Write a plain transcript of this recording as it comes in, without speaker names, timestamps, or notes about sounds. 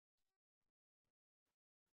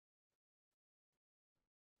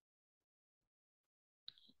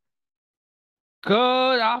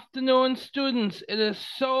Good afternoon, students. It is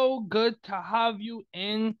so good to have you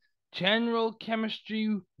in General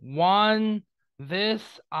Chemistry 1 this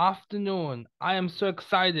afternoon. I am so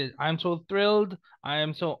excited. I am so thrilled. I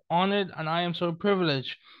am so honored, and I am so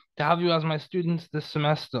privileged to have you as my students this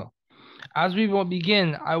semester. As we will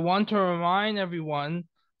begin, I want to remind everyone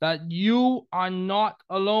that you are not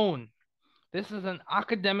alone. This is an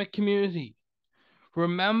academic community.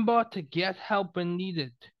 Remember to get help when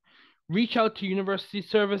needed. Reach out to university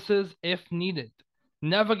services if needed.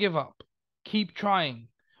 Never give up. Keep trying.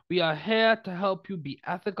 We are here to help you be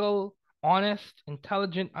ethical, honest,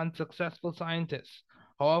 intelligent, and successful scientists.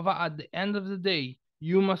 However, at the end of the day,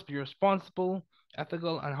 you must be responsible,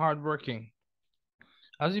 ethical, and hardworking.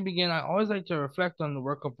 As we begin, I always like to reflect on the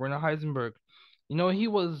work of Werner Heisenberg. He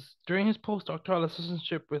was during his postdoctoral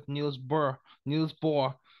assistantship with Niels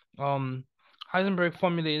Bohr, um, Heisenberg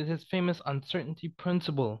formulated his famous uncertainty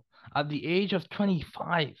principle. At the age of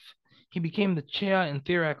 25, he became the chair in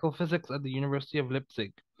theoretical physics at the University of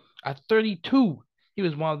Leipzig. At 32, he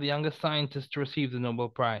was one of the youngest scientists to receive the Nobel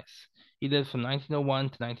Prize. He lived from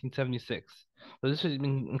 1901 to 1976. So this has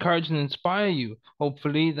been encourage and inspire you,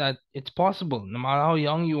 hopefully, that it's possible, no matter how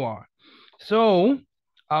young you are. So,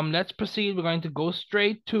 let's proceed. We're going to go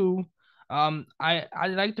straight to, I'd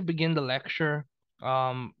like to begin the lecture,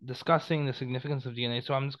 discussing the significance of DNA.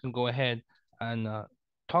 So I'm just going to go ahead and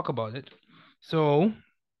talk about it. So,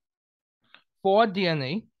 for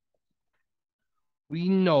DNA, we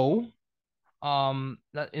know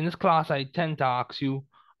that in this class I tend to ask you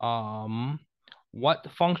um what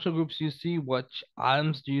functional groups do you see, which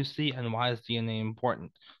atoms do you see, and why is DNA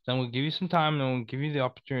important? So I'm gonna give you some time and I'm gonna give you the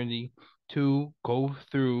opportunity to go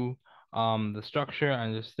through the structure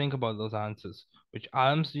and just think about those answers. Which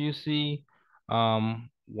atoms do you see?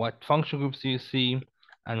 What functional groups do you see?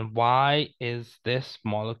 And why is this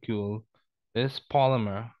molecule, this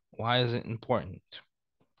polymer, why is it important?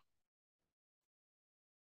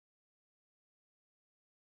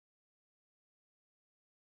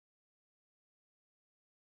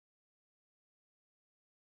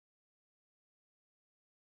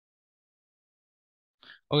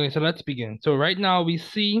 Okay, so let's begin. So right now we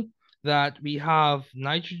see that we have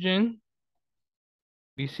nitrogen.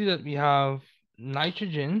 We see that we have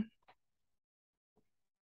nitrogen.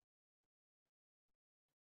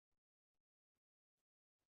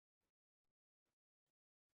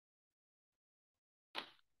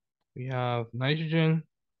 We have nitrogen.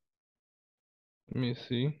 Let me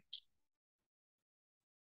see.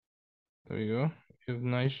 There we go. We have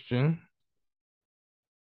nitrogen.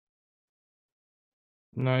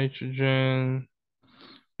 Nitrogen.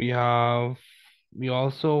 We have, we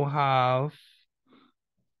also have,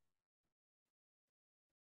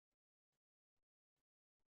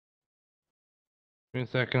 wait a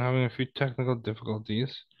second, having a few technical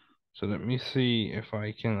difficulties. So let me see if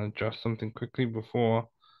I can adjust something quickly before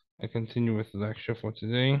I continue with the lecture for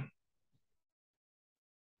today.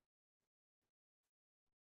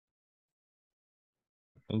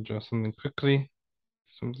 Adjust something quickly.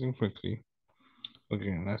 Something quickly.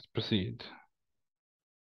 Okay, let's proceed.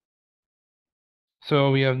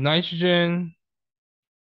 So we have nitrogen,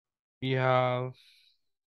 we have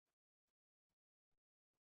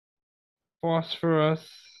phosphorus,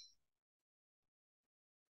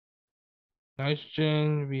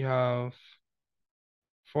 nitrogen, we have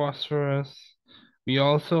phosphorus. We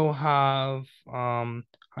also have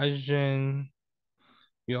hydrogen,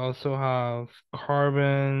 we also have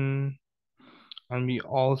carbon, and we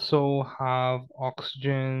also have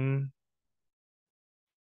oxygen.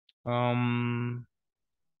 Um,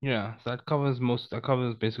 yeah, so that covers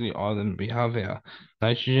basically all of them we have here.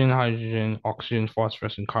 Nitrogen, hydrogen, oxygen,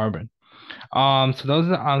 phosphorus, and carbon. So those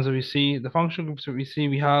are the atoms we see. The functional groups that we see,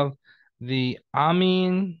 we have the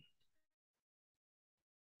amine.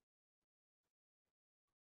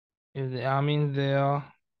 Is the amine there?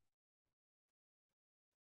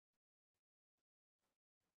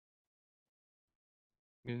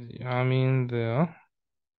 Is the amine there?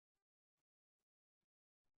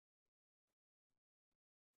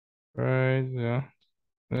 Right there.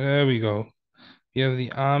 There we go. We have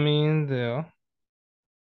the amine there.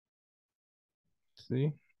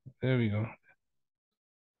 See? There we go.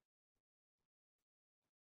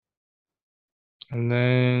 And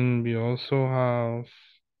then we also have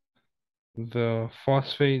the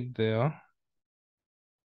phosphate there.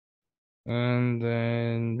 And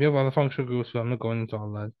then we have other functional groups, but I'm not going into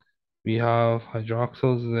all that. We have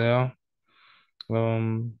hydroxyls there.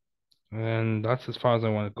 Um, and that's as far as I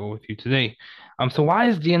want to go with you today. So why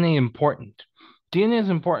is DNA important? DNA is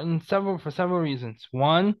important for several reasons.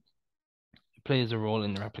 One, plays a role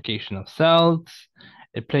in the replication of cells.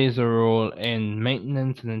 It plays a role in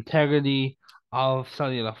maintenance and integrity of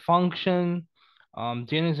cellular function.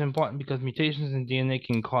 DNA is important because mutations in DNA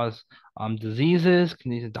can cause diseases,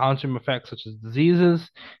 can lead to downstream effects such as diseases.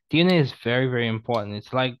 DNA is very, very important.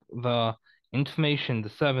 It's like the information, the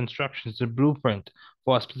set of instructions, the blueprint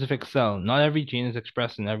for a specific cell. Not every gene is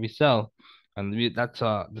expressed in every cell, and that's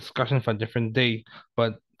a discussion for a different day.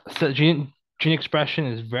 But gene expression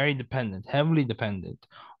is very dependent, heavily dependent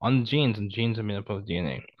on the genes, and genes are made up of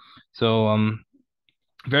DNA. So,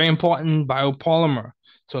 very important biopolymer.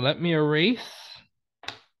 So let me erase,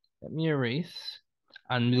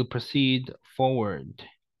 and we'll proceed forward.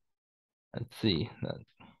 Let's see.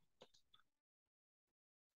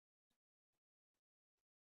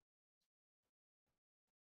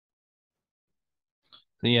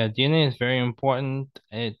 So yeah, DNA is very important.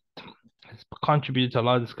 It has contributed to a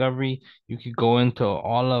lot of discovery. You could go into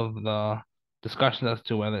all of the discussion as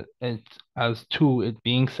to whether it's as to it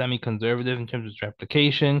being semi-conservative in terms of its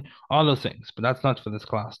replication, all those things. But that's not for this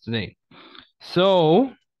class today.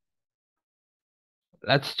 So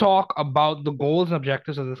let's talk about the goals and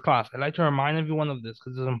objectives of this class. I'd like to remind everyone of this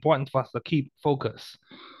because it's important for us to keep focus.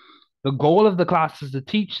 The goal of the class is to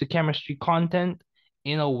teach the chemistry content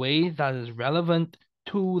in a way that is relevant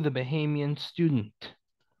to the Bahamian student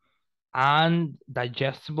and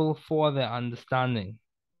digestible for their understanding.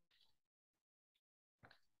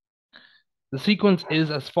 The sequence is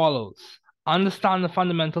as follows. Understand the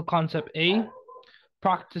fundamental concept A,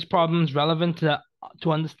 practice problems relevant to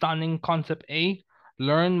understanding concept A,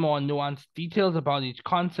 learn more nuanced details about each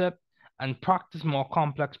concept, and practice more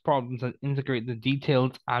complex problems that integrate the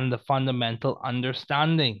details and the fundamental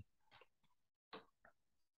understanding.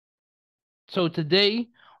 So today,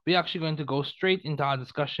 we're actually going to go straight into our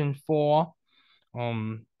discussion for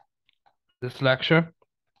this lecture.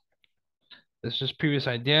 This is just previous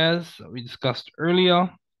ideas that we discussed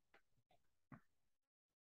earlier.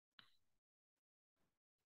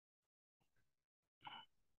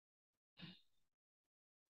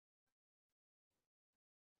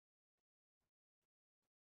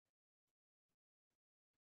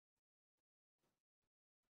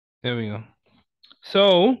 There we go.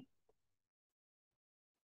 So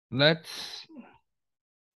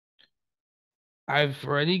I've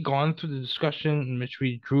already gone through the discussion in which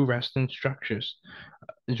we drew resonance structures,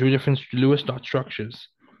 drew different Lewis dot structures.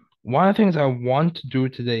 One of the things I want to do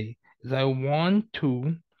today is I want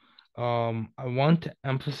to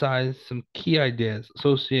emphasize some key ideas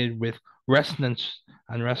associated with resonance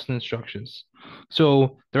and resonance structures.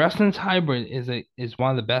 So the resonance hybrid is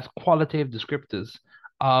one of the best qualitative descriptors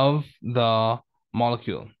of the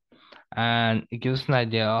molecule. And it gives us an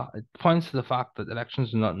idea. It points to the fact that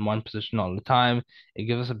electrons are not in one position all the time. It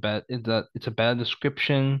gives us it's a better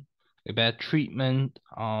description, a better treatment,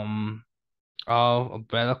 of a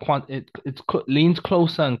better leans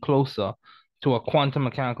closer and closer to a quantum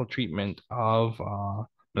mechanical treatment of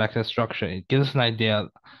molecular structure. It gives us an idea.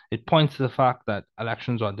 It points to the fact that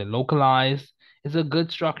electrons are delocalized. It's a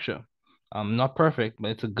good structure. Not perfect,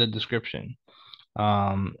 but it's a good description.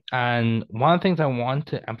 And one of the things I want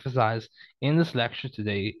to emphasize in this lecture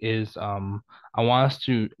today is I want us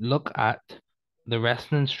to look at the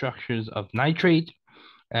resonance structures of nitrate.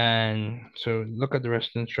 And so look at the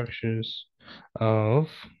resonance structures of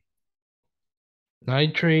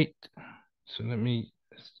nitrate. So let me,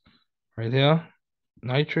 right here,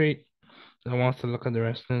 nitrate. I want to look at the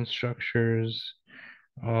resonance structures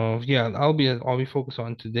of, yeah, I'll be focused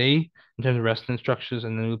on today in terms of resonance structures,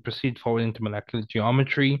 and then we'll proceed forward into molecular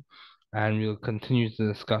geometry, and we'll continue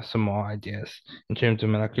to discuss some more ideas in terms of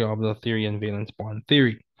molecular orbital theory and valence bond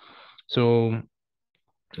theory. So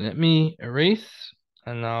let me erase,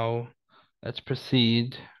 and now let's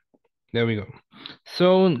proceed. There we go.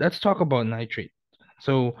 So let's talk about nitrate.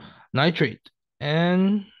 So nitrate,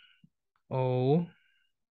 NO3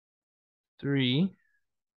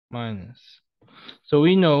 minus. So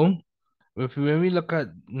we know when we look at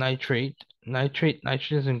nitrogen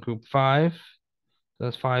is in group 5. So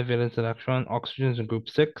that's 5 valence electron. Oxygen is in group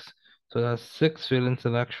 6. So that's 6 valence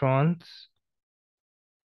electrons.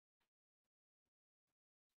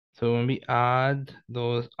 So when we add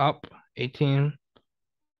those up, 18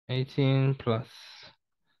 plus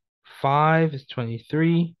 5 is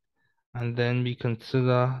 23. And then we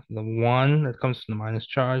consider the 1 that comes from the minus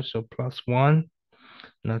charge, so plus 1.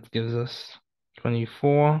 And that gives us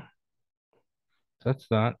 24. That's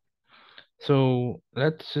that. So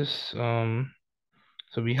let's just so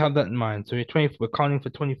we have that in mind. So we're counting for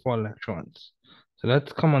 24 electrons. So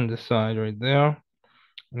let's come on this side right there.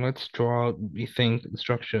 let's draw out we think the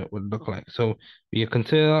structure would look like. So we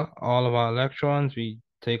consider all of our electrons, we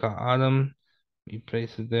take our atom, we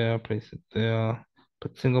place it there,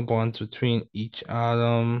 put single bonds between each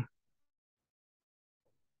atom.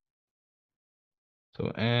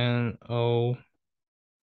 So NO,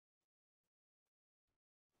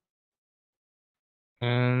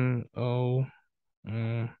 NO,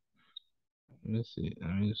 let's see,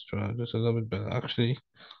 let me just try just a little bit better. Actually,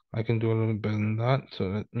 I can do a little bit better than that. So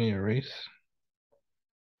let me erase.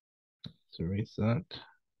 Let's erase that.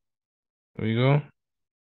 There we go.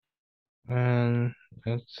 And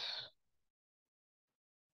let's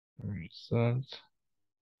erase that.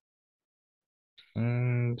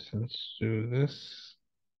 And let's do this.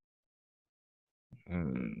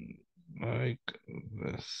 And like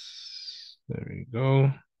this. There we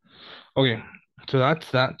go. Okay, so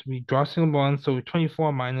that's that. We draw single bonds. So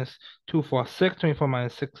 24 minus 2, 4, 6. 24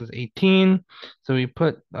 minus 6 is 18. So we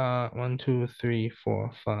put 1, 2, 3,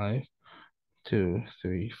 4, 5. 2,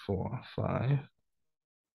 3, 4, 5.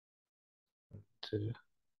 2.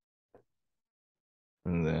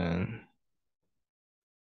 And then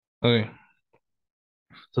okay.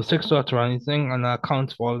 So 6 dots or anything, and that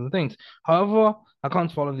accounts for all of the things. However,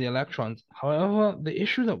 accounts for all of the electrons. However, the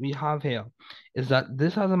issue that we have here is that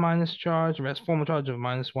this has a minus charge, rest formal charge of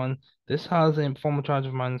 -1. This has a formal charge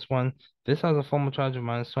of -1. This has a formal charge of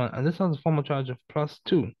 -1, and this has a formal charge of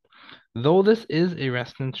 +2. Though this is a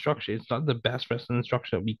resonance structure, it's not the best resonance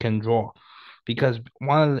structure that we can draw. Because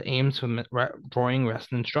one of the aims for drawing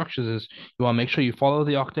resonance structures is you want to make sure you follow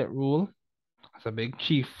the octet rule. That's a big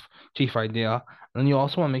chief idea. And you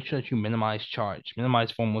also want to make sure that you minimize charge,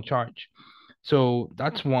 minimize formal charge. So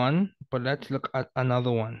that's one, but let's look at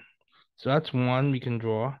another one. So that's one we can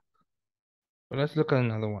draw, but let's look at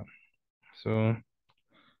another one. So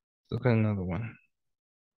let's look at another one.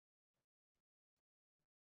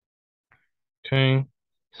 Okay,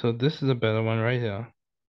 so this is a better one right here.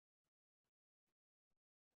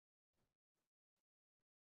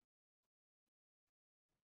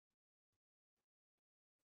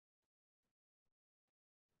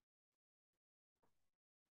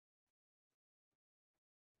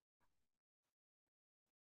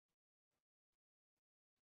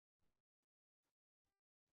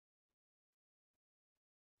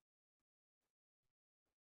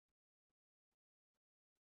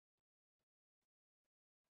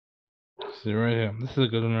 See right here. This is a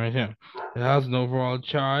good one right here. It has an overall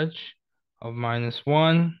charge of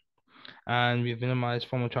 -1, and we've minimized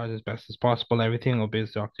formal charge as best as possible. Everything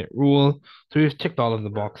obeys the octet rule. So we've ticked all of the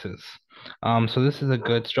boxes. So this is a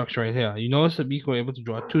good structure right here. You notice that we were able to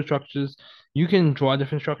draw two structures. You can draw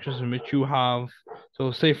different structures in which you have.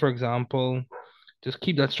 So say for example, just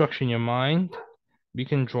keep that structure in your mind. We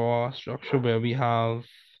can draw a structure where we have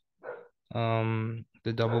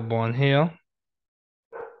the double bond here.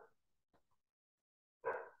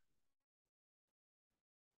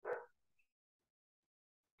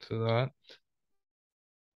 So that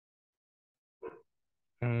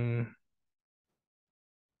um,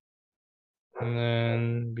 and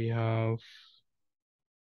then we have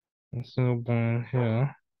a single bond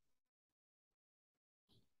here.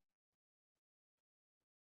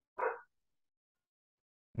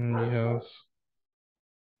 And we have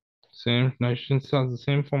same nitrogen cells, the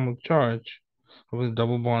same form of charge with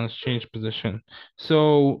double bonds change position.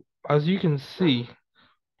 So as you can see,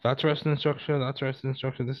 that's resonance structure, that's resonance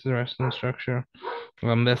structure, this is resonance structure.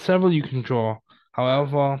 There's several you can draw.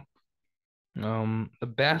 However, the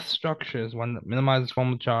best structure is one that minimizes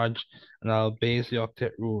formal charge and obeys the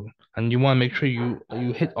octet rule. And you want to make sure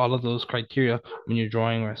you hit all of those criteria when you're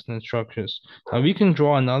drawing resonance structures. Now we can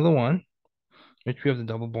draw another one, which we have the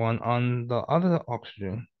double bond on the other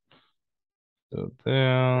oxygen. So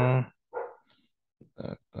there,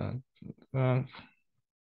 that, that, that,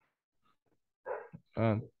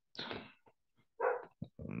 that,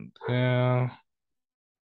 there.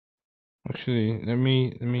 Actually, let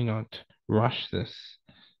me not rush this.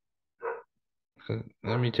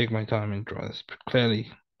 Let me take my time and draw this clearly.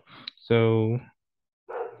 So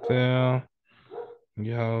there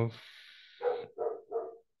you have.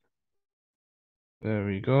 There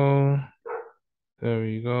we go. There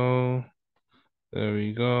we go. There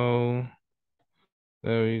we go.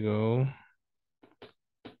 There we go.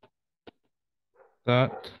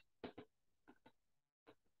 That.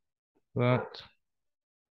 That.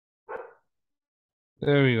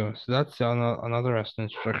 There we go. So that's another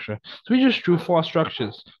resonance structure. So we just drew four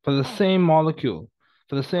structures for the same molecule,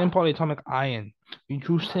 for the same polyatomic ion. We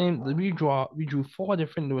drew four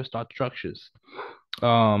different Lewis dot structures.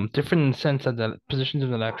 Different in the sense that the positions of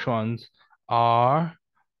the electrons are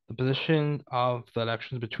the position of the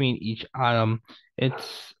electrons between each atom,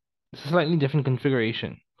 it's a slightly different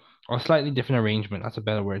configuration or slightly different arrangement. That's a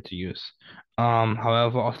better word to use.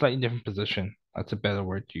 However, or slightly different position. That's a better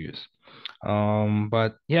word to use.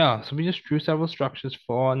 But yeah, so we just drew several structures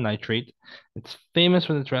for nitrate. It's famous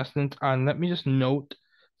for its resonance, and let me just note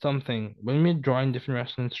something. When we're drawing different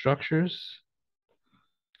resonance structures,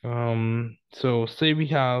 so say we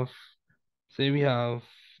have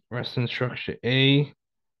resonance structure A,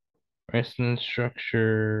 resonance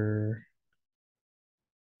structure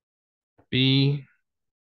B,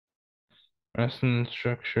 resonance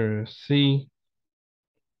structure C.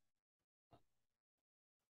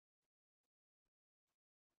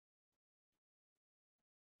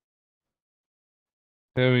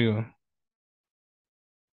 There we go.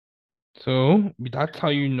 So that's how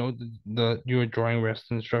you know you're drawing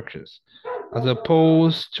resonance structures. As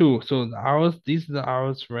opposed to, so the arrows, these are the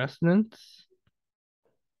arrows for resonance,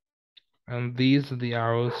 and these are the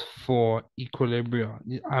arrows for equilibrium.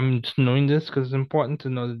 I'm just knowing this because it's important to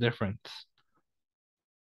know the difference.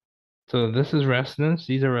 So this is resonance,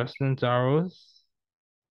 these are resonance arrows.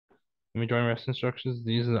 When we drawing resonance structures,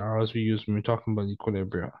 these are the arrows we use when we're talking about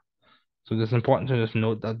equilibrium. So it's important to just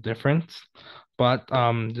note that difference. But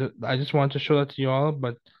I just want to show that to you all,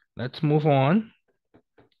 but let's move on.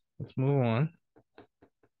 Let's move on.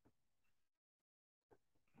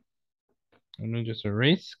 Let me just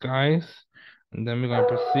erase, guys. And then we're going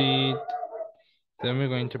to proceed. Then we're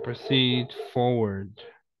going to proceed forward.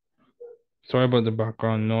 Sorry about the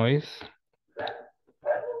background noise.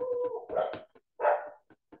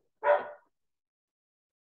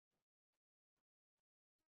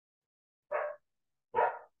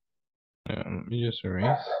 Yeah, let me just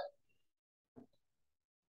erase.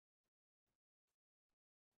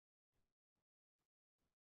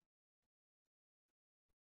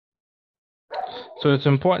 So it's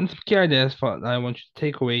important key ideas that I want you to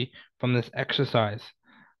take away from this exercise.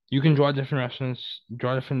 You can draw different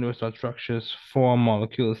Lewis structures for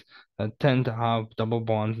molecules that tend to have double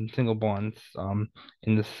bonds and single bonds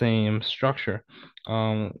in the same structure.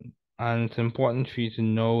 Um, and it's important for you to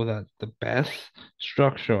know that the best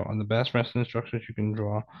structure or the best resonance structures you can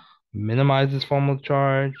draw minimizes formal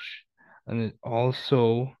charge, and it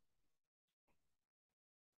also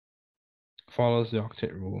follows the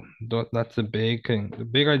octet rule. That's the big thing. The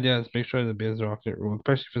big idea is make sure it obeys the octet rule,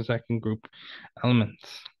 especially for second group elements,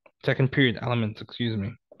 second period elements, excuse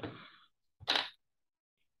me.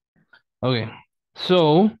 Okay,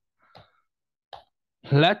 so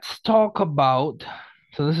let's talk about.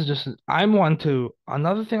 So this is just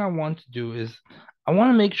another thing I want to do is I want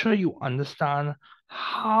to make sure you understand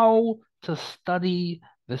how to study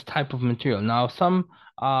this type of material. Now, some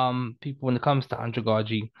people when it comes to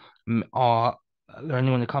andragogy or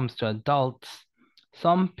learning when it comes to adults,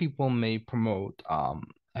 some people may promote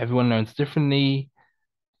everyone learns differently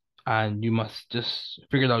and you must just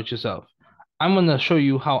figure it out yourself. I'm gonna show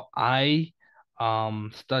you how I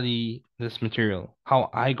study this material, how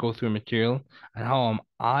I go through material, and how am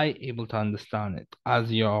I able to understand it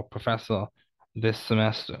as your professor this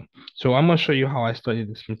semester. So I'm gonna show you how I study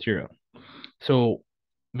this material. So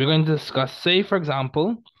we're going to discuss, say for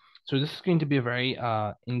example, so this is going to be a very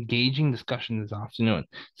engaging discussion this afternoon.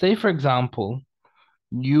 Say for example,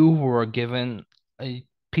 you were given a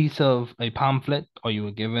piece of a pamphlet or you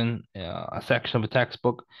were given a section of a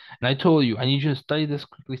textbook, and I told you I need you to study this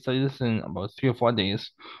quickly, study this in about 3 or 4 days,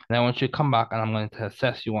 and I want you to come back and I'm going to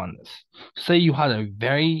assess you on this. Say you had a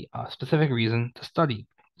very specific reason to study.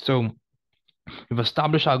 So we've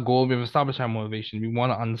established our goal, we've established our motivation. We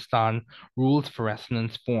want to understand rules for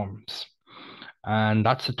resonance forms, and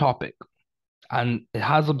that's the topic, and it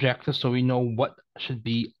has objectives so we know what should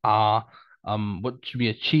be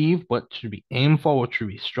achieved, what should we aim for, what should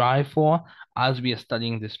we strive for as we are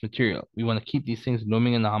studying this material. We want to keep these things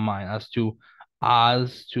looming in our mind as to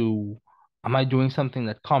am I doing something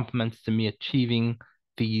that complements to me achieving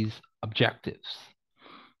these objectives.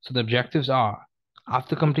 So the objectives are,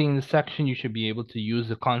 after completing this section, you should be able to use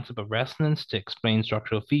the concept of resonance to explain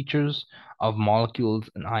structural features of molecules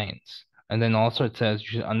and ions. And then also it says you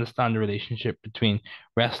should understand the relationship between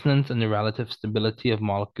resonance and the relative stability of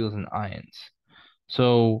molecules and ions.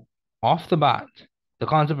 So off the bat, the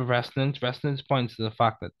concept of resonance points to the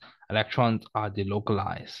fact that electrons are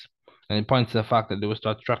delocalized. And it points to the fact that Lewis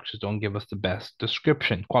dot structures don't give us the best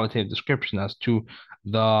description, qualitative description as to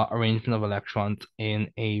the arrangement of electrons in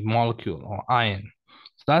a molecule or ion.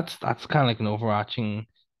 So that's kind of like an overarching,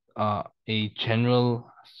 a general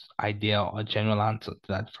idea or a general answer to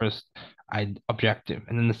that first objective.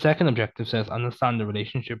 And then the second objective says understand the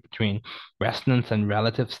relationship between resonance and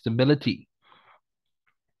relative stability.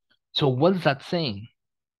 So what is that saying?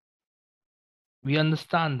 We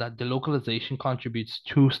understand that delocalization contributes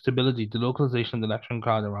to stability. Delocalization of the electron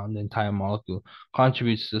cloud around the entire molecule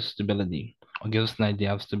contributes to stability, or gives us an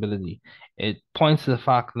idea of stability. It points to the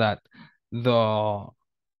fact that the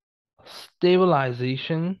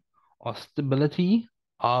stabilization or stability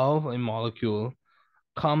of a molecule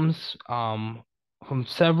comes from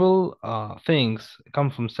several things. It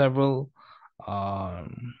comes from several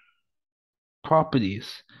um,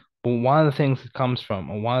 properties. But one of the things it comes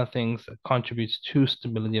from, or one of the things that contributes to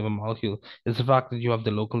stability of a molecule, is the fact that you have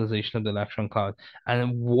the localization of the electron cloud.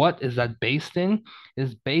 And what is that based in?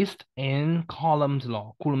 Is based in Coulomb's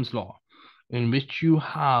law, in which you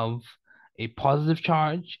have a positive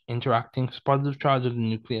charge of the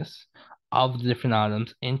nucleus of the different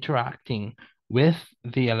atoms interacting with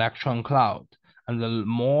the electron cloud. And the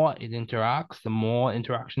more it interacts, the more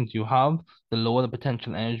interactions you have, the lower the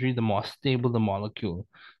potential energy, the more stable the molecule.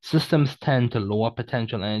 Systems tend to lower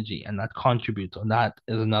potential energy, and that contributes, or that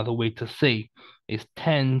is another way to say, is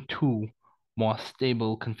tend to more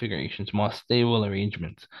stable configurations, more stable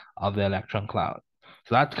arrangements of the electron cloud.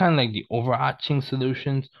 So that's kind of like the overarching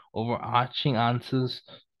solutions, overarching answers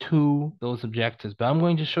to those objectives. But I'm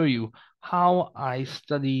going to show you how I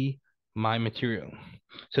study my material.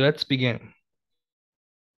 So let's begin.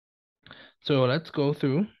 So let's go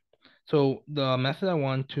through. So the method I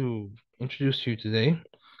want to introduce to you today,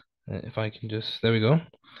 if I can just, there we go.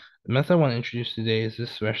 The method I want to introduce today is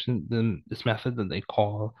this method that they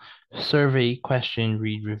call survey, question,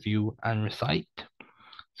 read, review, and recite.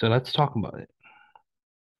 So let's talk about it.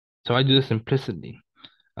 So I do this implicitly.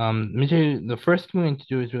 The first thing we're going to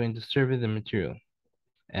do is we're going to survey the material.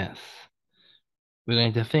 S. We're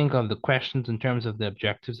going to think of the questions in terms of the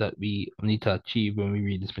objectives that we need to achieve when we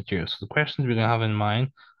read this material. So the questions we're going to have in mind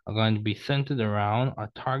are going to be centered around,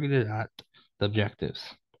 are targeted at the objectives.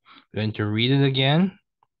 We're going to read it again.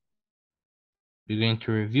 We're going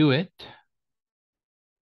to review it.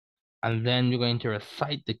 And then we're going to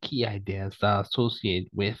recite the key ideas that are associated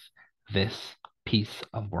with this piece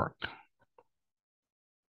of work.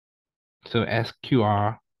 So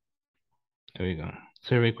SQR, there we go.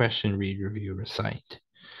 Survey question, read, review, recite.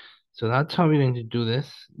 So that's how we're going to do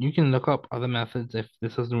this. You can look up other methods if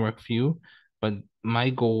this doesn't work for you, but my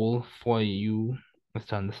goal for you is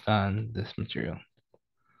to understand this material.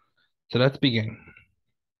 So let's begin.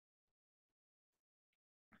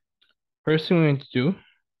 First thing we're going to do,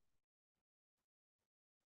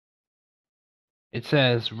 it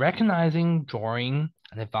says recognizing, drawing,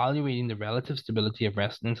 and evaluating the relative stability of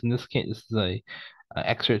resonance. In this case, this is a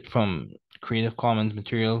excerpt from Creative Commons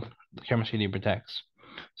material, the Chemistry LibreText.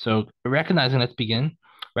 So recognizing, let's begin.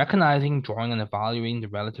 Recognizing, drawing, and evaluating the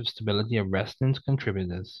relative stability of resonance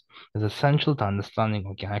contributors is essential to understanding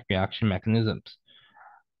organic reaction mechanisms.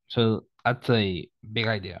 So that's a big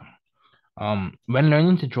idea. When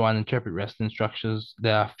learning to draw and interpret resonance structures,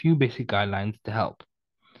 there are a few basic guidelines to help.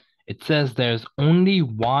 It says there's only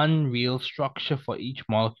one real structure for each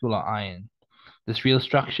molecule or ion. This real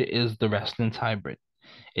structure is the resonance hybrid.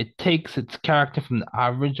 It takes its character from the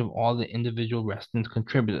average of all the individual resonance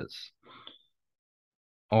contributors,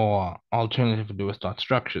 or alternative Lewis dot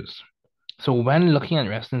structures. So when looking at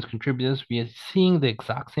resonance contributors, we are seeing the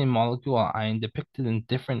exact same molecule or ion depicted in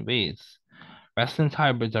different ways. Resonance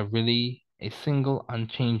hybrids are really a single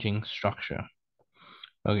unchanging structure.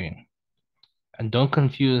 Okay. And don't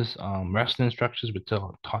confuse resonance structures with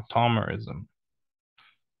tautomerism.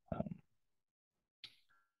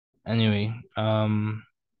 Anyway,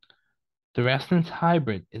 the resonance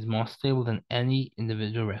hybrid is more stable than any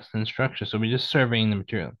individual resonance structure. So we're just surveying the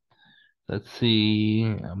material. Let's see.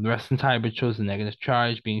 The resonance hybrid shows the negative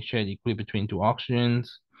charge being shared equally between two oxygens.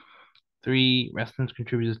 3, resonance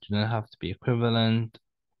contributors do not have to be equivalent.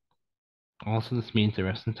 Also, this means the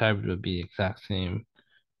resonance hybrid will be the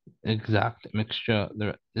exact mixture.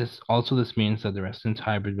 This means that the resonance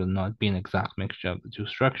hybrid will not be an exact mixture of the two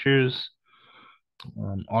structures.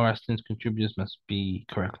 All resonance contributors must be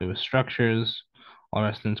correctly with structures. All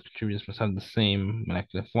resonance contributors must have the same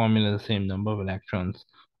molecular formula, the same number of electrons,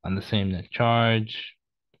 and the same net charge.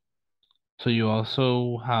 So you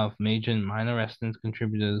also have major and minor resonance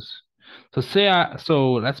contributors.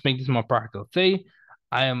 So let's make this more practical. Say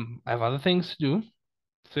I have other things to do.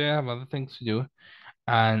 Say I have other things to do,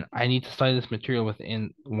 and I need to study this material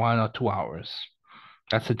within 1 or 2 hours.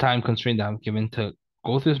 That's the time constraint that I'm given to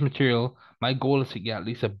go through this material. My goal is to get at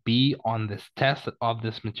least a B on this test of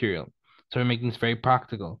this material. So we're making this very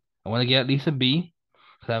practical. I want to get at least a B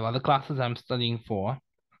because I have other classes I'm studying for.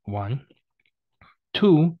 1.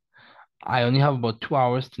 2, I only have about 2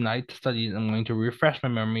 hours tonight to study. I'm going to refresh my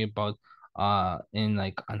memory about in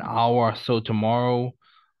like an hour or so tomorrow,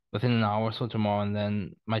 within an hour or so tomorrow, and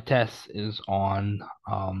then my test is on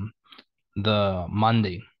the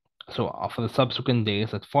Monday. So for the subsequent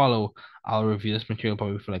days that follow, I'll review this material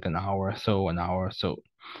probably for like an hour or so, an hour or so.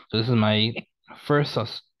 So this is my first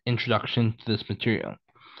introduction to this material.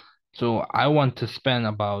 So I want to spend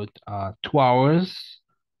about 2 hours.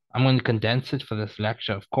 I'm going to condense it for this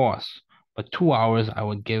lecture, of course, but 2 hours I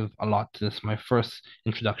would give a lot to this, my first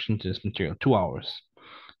introduction to this material, 2 hours.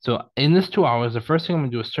 So in this 2 hours, the first thing I'm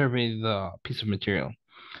going to do is survey the piece of material.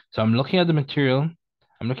 So I'm looking at the material.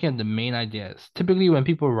 I'm looking at the main ideas. Typically, when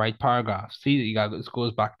people write paragraphs, see, this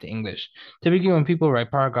goes back to English. Typically, when people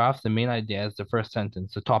write paragraphs, the main idea is the first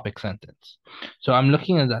sentence, the topic sentence. So I'm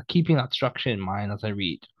looking at that, keeping that structure in mind as I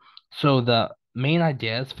read. So the main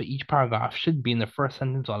ideas for each paragraph should be in the first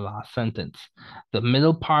sentence or last sentence. The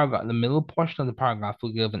middle paragraph, the middle portion of the paragraph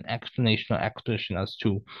will give an explanation or exposition as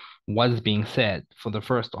to what is being said for the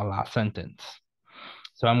first or last sentence.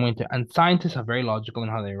 So I'm going to, and scientists are very logical in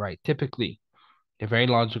how they write. Typically, they're very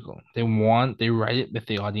logical. They write it with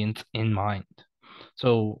the audience in mind.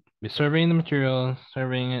 So we're surveying the material,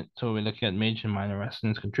 surveying it. So we're looking at major and minor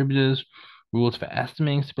resonance contributors, rules for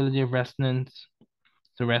estimating stability of resonance.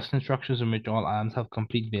 So resonance structures in which all atoms have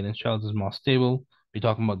complete valence shells is more stable. We're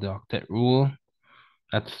talking about the octet rule.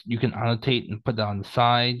 That's, you can annotate and put that on the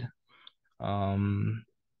side.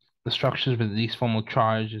 The structures with least formal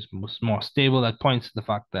charge is more stable. That points to the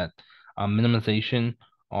fact that minimization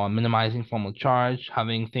or minimizing formal charge,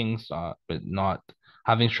 having things but not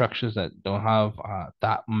having structures that don't have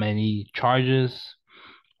that many charges.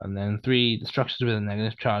 And then three, the structures with a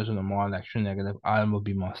negative charge and a more electronegative atom will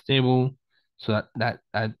be more stable. So that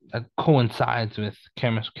coincides with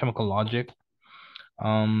chemical logic.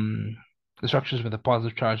 Um, the structures with a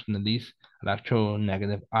positive charge and the least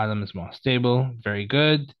electronegative atom is more stable. Very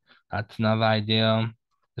good. That's another idea.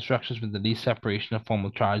 The structures with the least separation of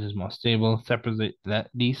formal charge is more stable.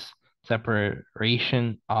 Least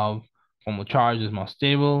separation of formal charge is more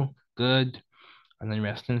stable. Good. And then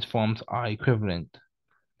resonance forms are equivalent.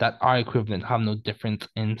 That are equivalent have no difference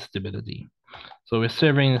in stability. So we're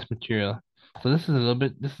surveying this material. So this is a little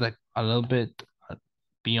bit, this is like a little bit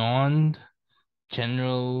beyond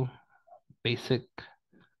general basic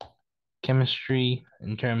chemistry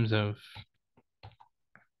in terms of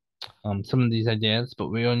some of these ideas, but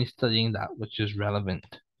we're only studying that which is relevant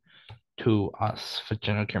to us for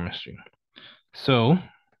general chemistry. So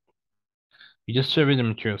we just surveyed the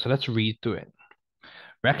material, so let's read through it.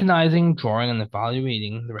 Recognizing, drawing, and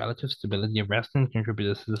evaluating the relative stability of resonance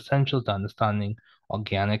contributors is essential to understanding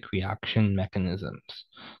organic reaction mechanisms.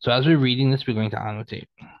 So as we're reading this, we're going to annotate.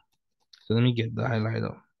 So let me get the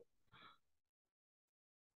highlighter.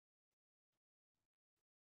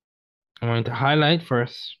 I'm going to highlight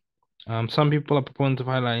first. Some people are proponents of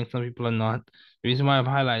highlighting, some people are not. The reason why I'm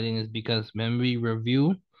highlighting is because when we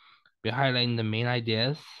review, we're highlighting the main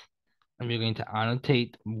ideas, and we're going to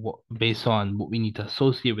annotate based on what we need to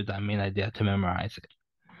associate with that main idea to memorize it.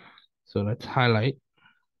 So let's highlight.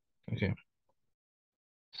 Okay.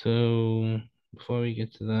 So before we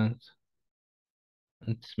get to that,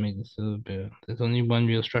 let's make this a little bit. There's only one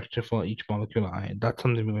real structure for each molecular ion. That's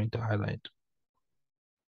something we're going to highlight.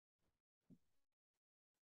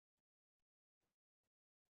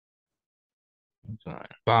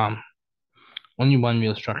 Bam. Only one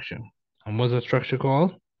real structure. And what's that structure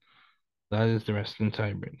called? That is the resonance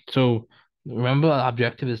hybrid. So remember, our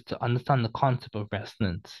objective is to understand the concept of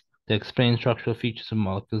resonance, to explain structural features of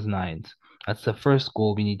molecules and ions. That's the first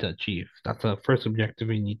goal we need to achieve. That's the first objective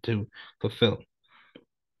we need to fulfill.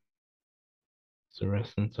 So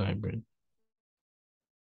resonance hybrid.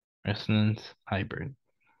 Resonance hybrid.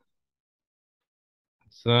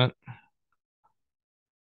 So that.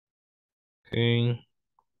 Okay.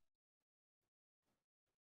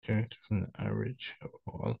 Character from the average of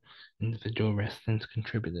all individual resonance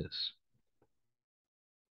contributors.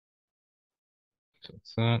 So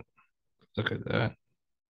it's that. Look at that.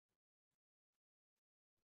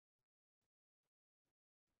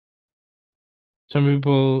 Some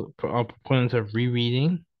people are proponents of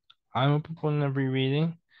rereading. I'm a proponent of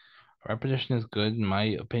rereading. Repetition is good, in my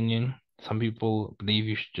opinion. Some people believe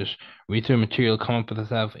you should just read through the material, come up with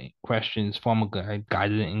yourself questions, form a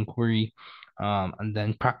guided inquiry, and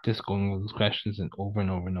then practice going over those questions and over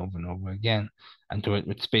and over and over and over again, and do it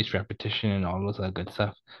with spaced repetition and all those other good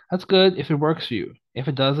stuff. That's good if it works for you. If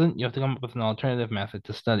it doesn't, you have to come up with an alternative method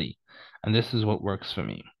to study, and this is what works for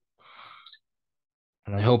me.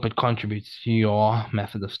 And I hope it contributes to your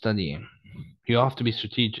method of studying. You have to be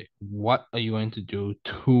strategic. What are you going to do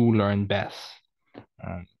to learn best?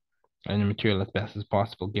 Um, and the material as best as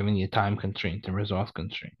possible, given the time constraints and resource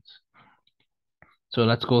constraints. So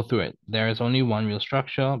let's go through it. There is only one real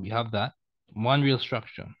structure. We have that. One real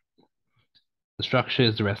structure. The structure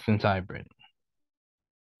is the resonance hybrid.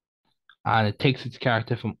 And it takes its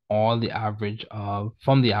character from the average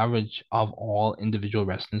of all individual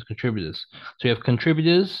resonance contributors. So you have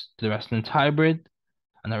contributors to the resonance hybrid,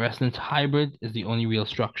 and the resonance hybrid is the only real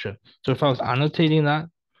structure. So if I was annotating that,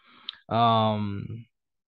 the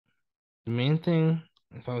main thing,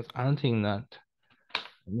 if I was annotating that,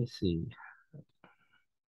 let me see.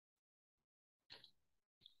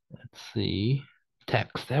 Let's see.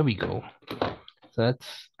 Text. There we go. So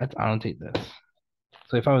let's annotate this.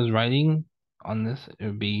 So if I was writing on this, it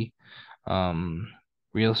would be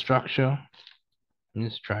real structure. Let me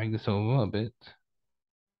just drag this over a bit.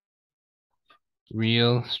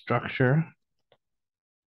 Real structure,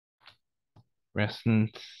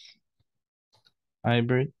 resonance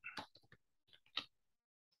hybrid.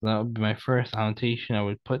 So that would be my first annotation I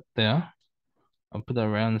would put there. I'll put that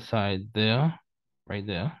right on the side there, right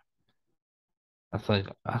there. That's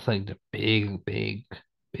like the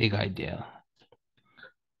big idea.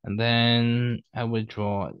 And then I would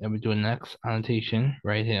do a next annotation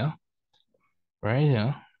right here. Right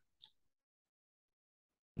here.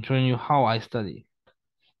 I'm showing you how I study.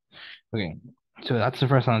 Okay, so that's the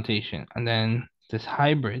first annotation. And then this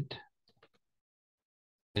hybrid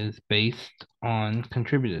is based on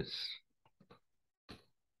contributors.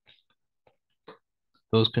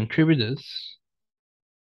 Those contributors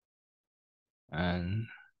and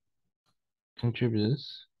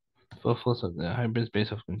contributors, full of the hybrid is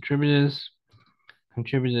based off contributors.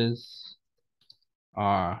 Contributors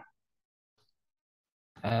are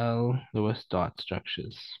Lewis dot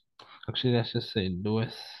structures. Actually, let's just say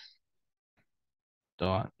Lewis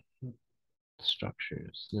dot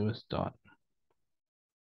structures. Lewis dot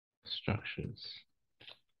structures.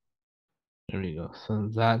 There we go. So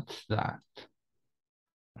that's that.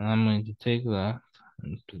 And I'm going to take that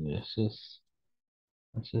and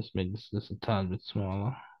let's just make this a tad bit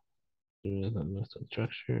smaller. List of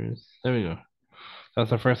structures. There we go.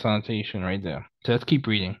 That's the first annotation right there. So let's keep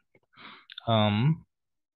reading.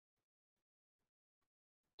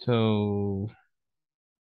 So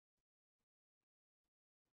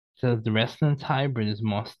says the resonance hybrid is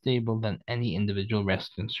more stable than any individual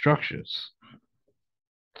resonance structures.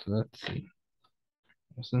 So let's see.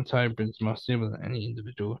 Resonance hybrid is more stable than any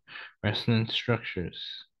individual resonance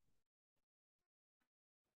structures.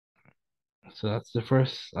 So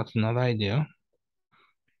that's another idea.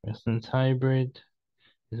 Resonance hybrid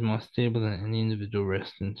is more stable than any individual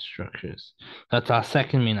resonance structures. That's our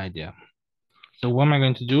second main idea. So what am I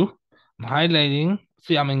going to do? I'm highlighting.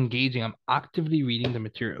 See, I'm engaging. I'm actively reading the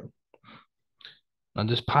material, not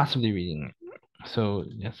just passively reading it. So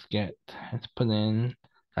let's put in,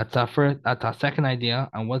 that's our second idea.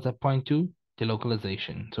 And what's that point to?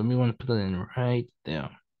 Delocalization. So we want to put it in right there.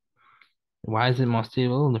 Why is it more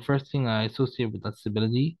stable? The first thing I associate with that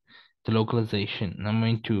stability, delocalization. And I'm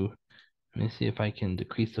going to, let me see if I can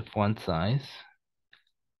decrease the font size.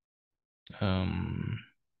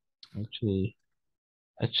 Actually,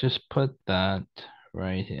 let's just put that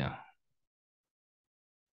right here.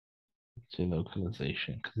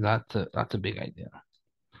 Delocalization, because that's a big idea.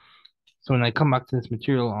 So when I come back to this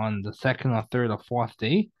material on the second or third or fourth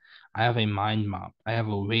day, I have a mind map. I have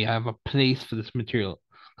a place for this material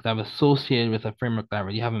that I've associated with a framework that I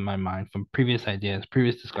already have in my mind from previous ideas,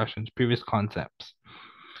 previous discussions, previous concepts.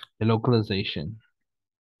 The localization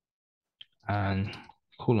and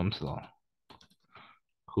Coulomb's law.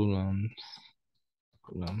 Coulomb's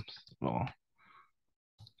law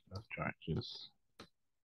of charges.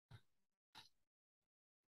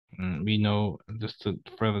 And we know, just to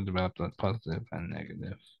further develop that, positive and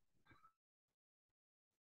negative.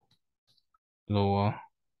 Lower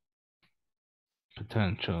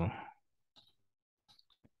potential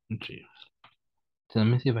energy. So let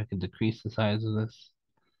me see if I can decrease the size of this.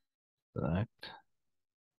 Select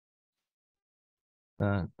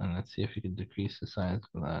that, and let's see if we can decrease the size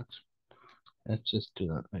of that. Let's just do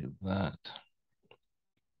that like that.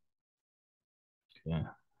 Okay,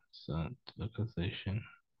 so localization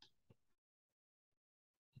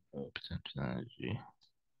of potential energy.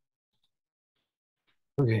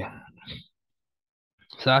 Okay,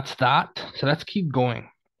 so that's that. So let's keep going.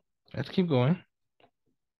 Let's keep going.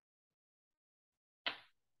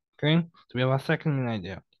 Okay, so we have our second main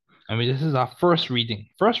idea. I mean, this is our first reading.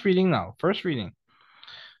 First reading now. First reading.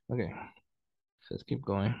 Okay, so let's keep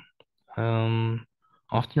going.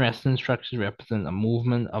 Often resonance structures represent a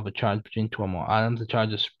movement of a charge between two or more atoms. The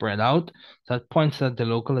charge is spread out. So that points at the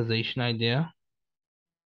localization idea.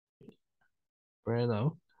 spread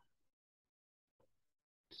out,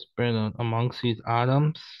 spread out amongst these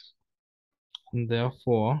atoms, and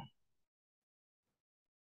therefore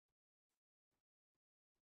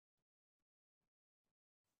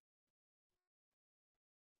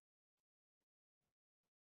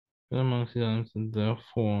amongst these atoms, and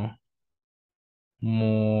therefore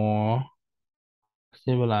more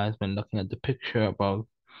stabilized when looking at the picture above.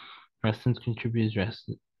 Resonance contributors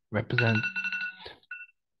represent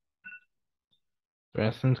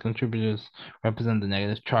resonance contributors represent the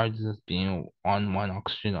negative charges as being on one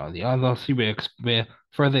oxygen or the other. See, we're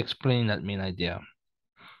further explaining that main idea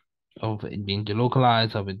of it being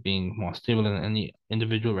delocalized, of it being more stable than any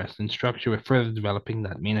individual resonance structure. We're further developing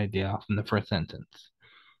that main idea from the first sentence.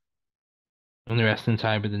 On the resonance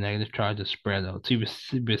hybrid, the negative charge is spread out. See,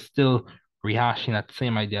 we're still rehashing that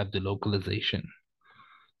same idea of delocalization.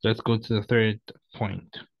 So let's go to the third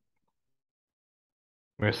point.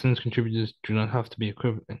 Resonance contributors do not have to be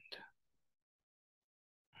equivalent.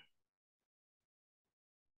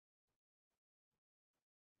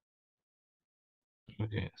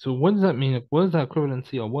 Okay, so what does that mean? What is that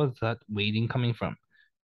equivalency or what is that weighting coming from?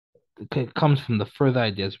 It comes from the further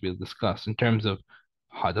ideas we'll discuss in terms of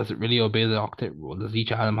how does it really obey the octet rule? Does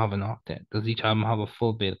each atom have an octet? Does each atom have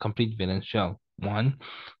a complete valence shell? One.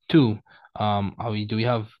 Two, do we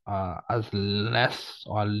have as less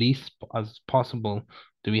or least as possible,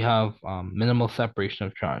 do we have minimal separation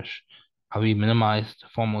of charge? Have we minimized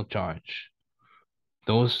formal charge?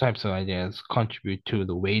 Those types of ideas contribute to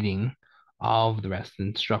the weighting of the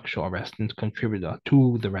resonance structure or resonance contributor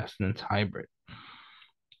to the resonance hybrid.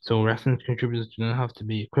 So resonance contributors do not have to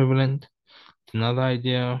be equivalent. It's another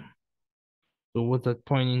idea. So what's that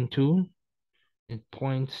pointing to? It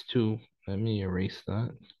points to, let me erase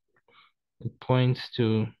that. It points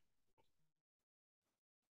to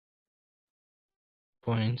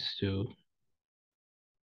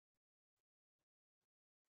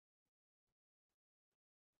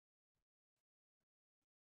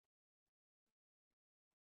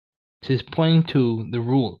It is pointing to the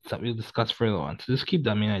rules that we'll discuss further on. So just keep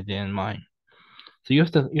that main idea in mind. So you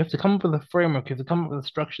have to come up with a framework, you have to come up with a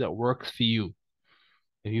structure that works for you.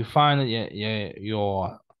 If you find that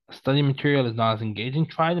your study material is not as engaging,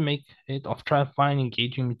 try to make it or try to find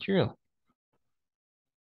engaging material.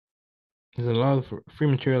 There's a lot of free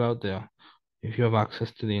material out there if you have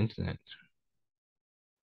access to the internet.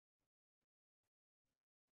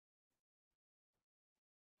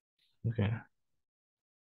 Okay.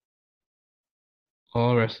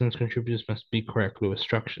 All resonance contributors must be correct Lewis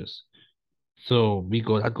structures. So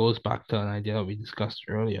that goes back to an idea that we discussed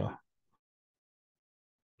earlier.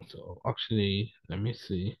 So actually, let me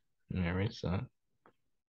see. Let me erase that.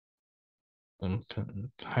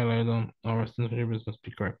 Highlight them. All resonance contributors must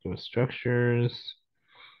be correct Lewis structures.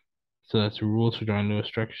 So that's rules for drawing Lewis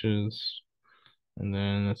structures. And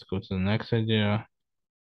then let's go to the next idea.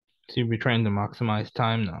 See, we're trying to maximize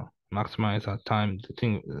time now. Maximize our time,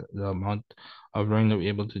 the amount of learning that we're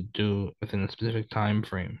able to do within a specific time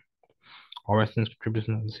frame. All resonance contributors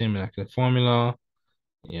have the same molecular formula.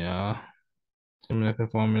 Yeah, same molecular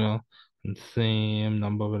formula and same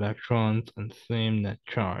number of electrons and same net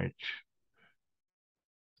charge.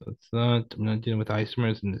 So it's that. I'm not dealing with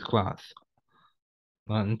isomers in this class.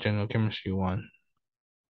 Not in general chemistry 1.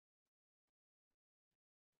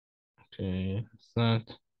 Okay, it's that.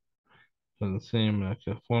 So the same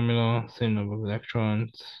molecular formula, same number of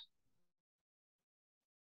electrons.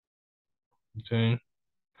 Okay,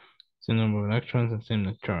 same number of electrons and same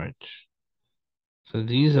net charge. So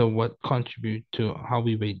these are what contribute to how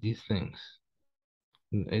we weight these things.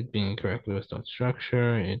 It being correct Lewis dot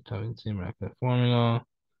structure, it having the same molecular formula,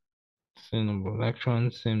 same number of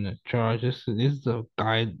electrons, same net charge. This is the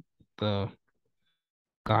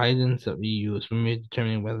guidance that we use when we're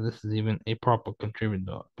determining whether this is even a proper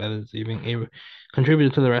contributor, whether it's even a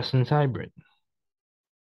contributor to the resonance hybrid.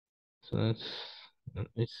 So let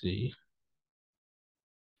me see.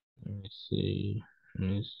 Let me see. Let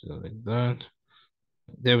me see like that.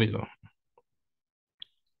 There we go.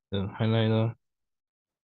 The highlighter.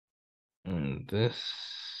 And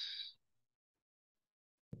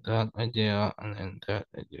that idea, and then that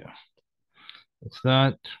idea. It's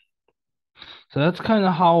that. So that's kind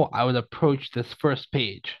of how I would approach this first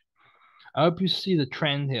page. I hope you see the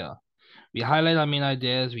trend here. We highlight our main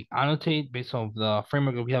ideas, we annotate based on the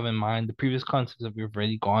framework that we have in mind, the previous concepts that we've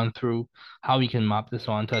already gone through, how we can map this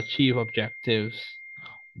on to achieve objectives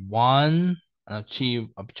 1 and achieve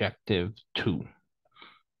objective 2.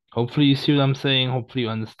 Hopefully you see what I'm saying. Hopefully you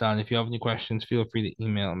understand. If you have any questions, feel free to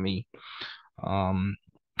email me. Um,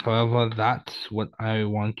 However, that's what I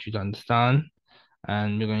want you to understand.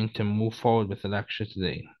 and we're going to move forward with the lecture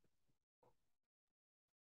today.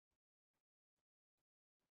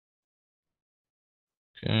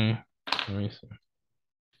 Okay, let me see.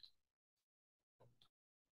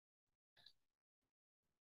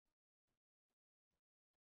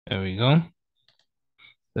 There we go.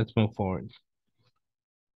 Let's move forward.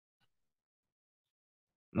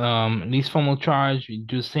 Least formal charge, we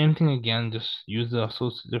do the same thing again, just use the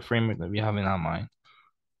associative framework that we have in our mind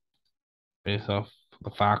based off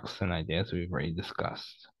the facts and ideas we've already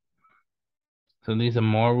discussed. So these are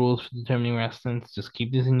more rules for determining resonance. Just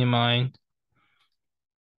keep this in your mind.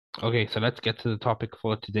 Okay, so let's get to the topic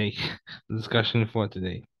for today, the discussion for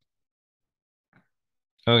today.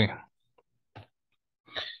 Okay.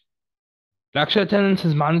 Lecture attendance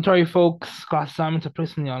is mandatory, folks. Class assignments are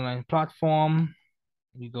placed on the online platform.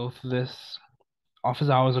 We go through this. Office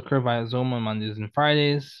hours occur via Zoom on Mondays and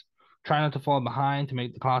Fridays. Try not to fall behind to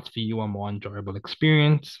make the class for you a more enjoyable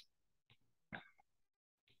experience.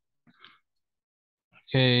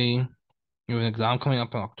 Okay, you have an exam coming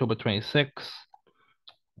up on October 26th.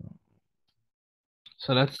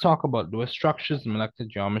 So let's talk about Lewis structures and molecular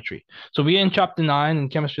geometry. So we're in chapter 9 in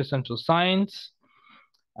Chemistry Essential Science.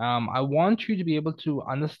 I want you to be able to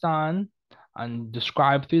understand and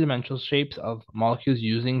describe three-dimensional shapes of molecules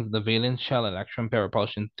using the valence shell electron pair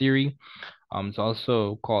repulsion theory. It's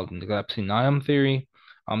also called the Gillespie-Nyholm theory.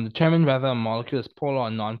 Determine whether a molecule is polar or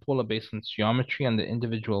non-polar based on its geometry and the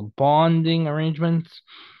individual bonding arrangements.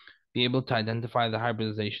 Be able to identify the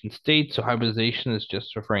hybridization state. So hybridization is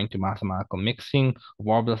just referring to mathematical mixing of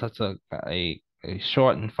orbitals. That's a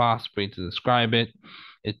short and fast way to describe it.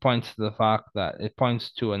 It points to the fact that it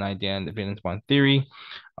points to an idea in the valence bond theory.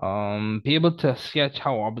 Be able to sketch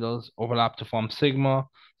how orbitals overlap to form sigma.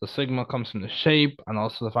 The sigma comes from the shape and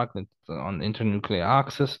also the fact that on the internuclear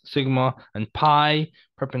axis, sigma and pi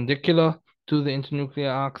perpendicular to the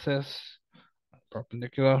internuclear axis,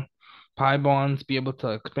 perpendicular. Pi bonds, be able to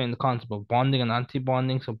explain the concept of bonding and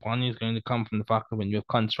anti-bonding. So bonding is going to come from the fact that when you have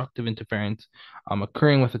constructive interference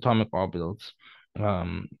occurring with atomic orbitals,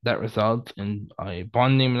 that results in a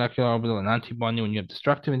bonding molecular orbital and anti-bonding. When you have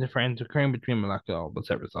destructive interference occurring between molecular orbitals,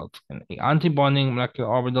 that results in a anti-bonding molecular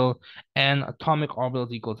orbital, and atomic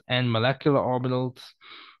orbitals equals n molecular orbitals.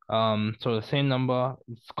 So the same number,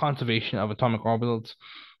 it's conservation of atomic orbitals.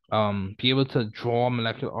 Be able to draw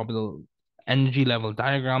molecular orbital energy level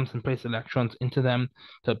diagrams and place electrons into them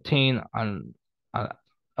to obtain and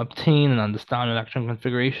understand electron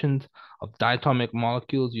configurations of diatomic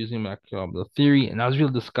molecules using molecular orbital theory. And as we'll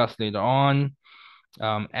discuss later on,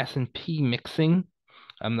 S&P mixing,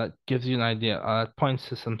 that gives you an idea, points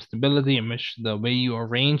to some stability in which the way you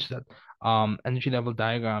arrange that energy level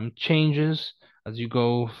diagram changes as you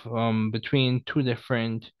go from between two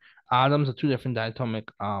different atoms or two different diatomic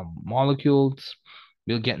molecules.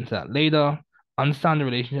 We'll get into that later. Understand the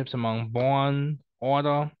relationships among bond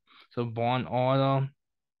order. So bond order,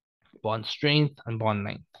 bond strength, and bond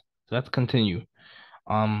length. So let's continue.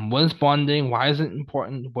 What is bonding? Why is it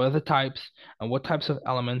important? What are the types? And what types of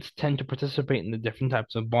elements tend to participate in the different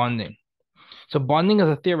types of bonding? So bonding is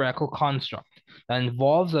a theoretical construct that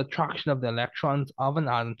involves the attraction of the electrons of an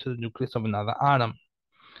atom to the nucleus of another atom.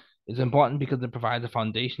 It's important because it provides a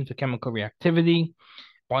foundation for chemical reactivity.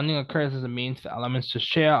 Bonding occurs as a means for elements to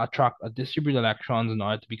share, attract, or distribute electrons in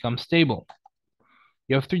order to become stable.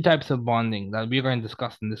 You have three types of bonding that we're going to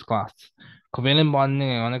discuss in this class: covalent bonding,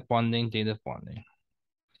 ionic bonding, dative bonding.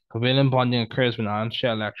 Covalent bonding occurs when atoms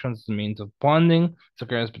share electrons as a means of bonding. This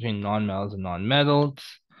occurs between nonmetals and nonmetals.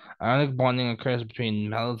 Ionic bonding occurs between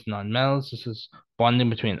metals and nonmetals. This is bonding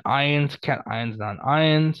between ions, cations, and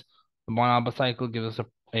anions. The bond-Haber cycle gives us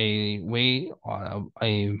a way or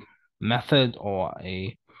a method or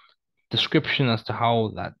a description as to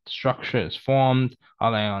how that structure is formed,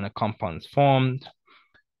 how the ionic compound is formed.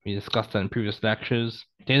 We discussed that in previous lectures.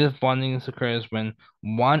 Dative bonding occurs when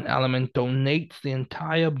one element donates the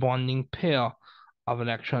entire bonding pair of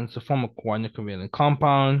electrons to form a coordinate covalent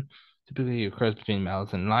compound. Typically occurs between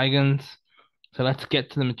metals and ligands. So let's get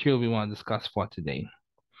to the material we want to discuss for today.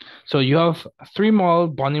 So you have three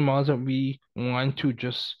bonding models that we want to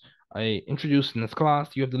just introduce in this class.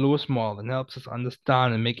 You have the Lewis model that helps us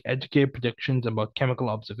understand and make educated predictions about chemical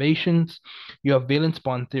observations. You have valence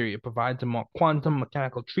bond theory. It provides a more quantum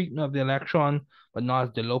mechanical treatment of the electron, but not as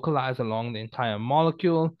delocalized along the entire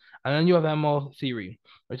molecule. And then you have MO theory,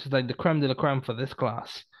 which is like the creme de la creme for this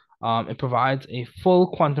class. It provides a full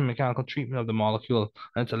quantum mechanical treatment of the molecule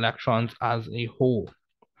and its electrons as a whole.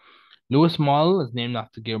 Lewis model is named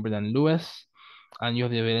after Gilbert and Lewis, and you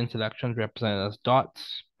have the valence electrons represented as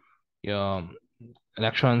dots. Your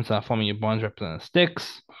electrons forming your bonds represented as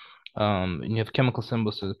sticks. You have chemical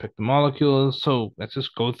symbols to depict the molecules. So let's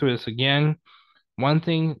just go through this again. One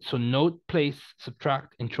thing, so note, place,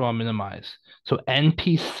 subtract, intro, minimize. So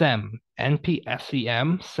NP-SEM,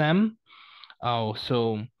 NP-SEM, SEM. Oh,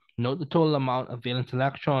 so note the total amount of valence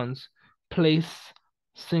electrons, place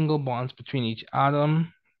single bonds between each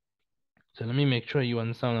atom. So let me make sure you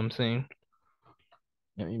understand what I'm saying.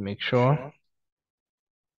 Let me make sure.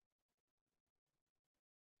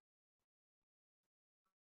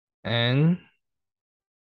 N,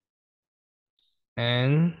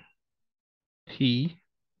 N, P,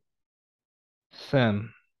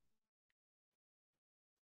 SEM.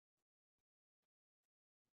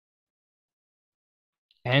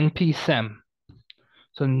 NP-SEM.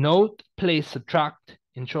 So note, place, subtract,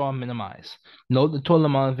 intro, or minimize. Note the total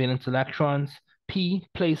amount of valence electrons. P,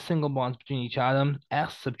 place single bonds between each atom.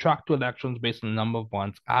 S, subtract two electrons based on the number of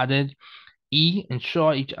bonds added. E,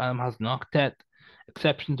 ensure each atom has an octet.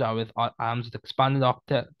 Exceptions are with atoms with expanded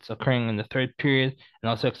octets occurring in the third period, and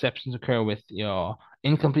also exceptions occur with your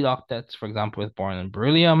incomplete octets, for example, with boron and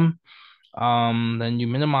beryllium. Then you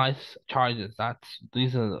minimize charges.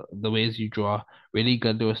 These are the ways you draw really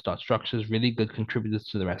good Lewis dot structures, really good contributors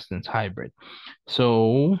to the resonance hybrid.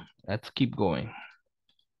 So let's keep going.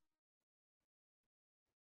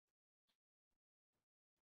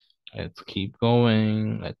 Let's keep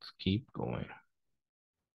going. Let's keep going.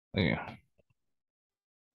 Okay.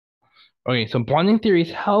 Okay, so bonding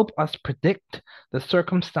theories help us predict the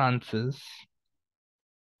circumstances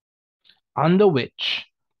under which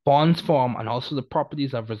bonds form and also the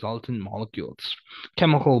properties of resultant molecules.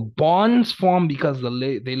 Chemical bonds form because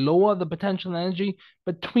they lower the potential energy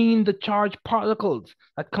between the charged particles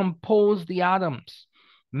that compose the atoms.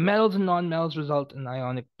 Metals and nonmetals result in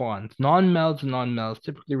ionic bonds. Nonmetals and nonmetals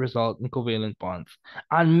typically result in covalent bonds.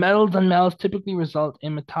 And metals and metals typically result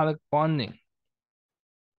in metallic bonding.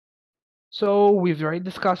 So we've already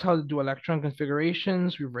discussed how to do electron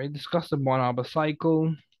configurations. We've already discussed the Born-Haber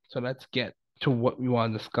cycle. So let's get to what we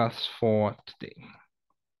want to discuss for today.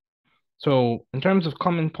 So in terms of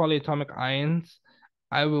common polyatomic ions,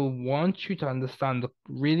 I will want you to understand the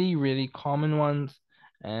really, really common ones.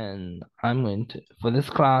 And I'm going to, for this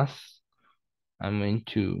class, I'm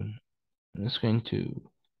just going to,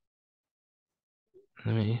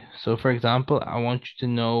 so for example, I want you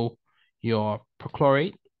to know your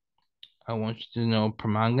perchlorate. I want you to know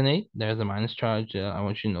permanganate. There's a minus charge. I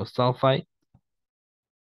want you to know sulfite.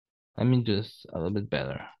 Let me do this a little bit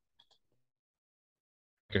better.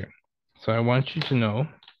 Okay. So I want you to know.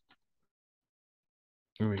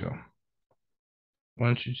 Here we go. I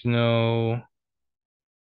want you to know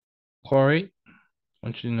chlorate. I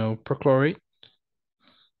want you to know perchlorate.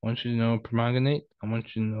 I want you to know permanganate. I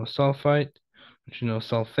want you to know sulfite. I want you to know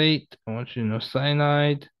sulfate. I want you to know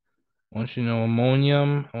cyanide. I want you to know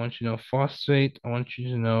ammonium. I want you to know phosphate. I want you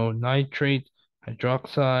to know nitrate,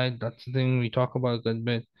 hydroxide. That's the thing we talk about a good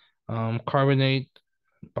bit. Carbonate,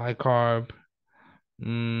 bicarb.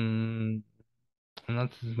 And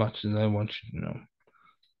that's as much as I want you to know.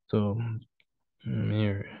 So,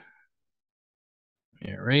 mirror,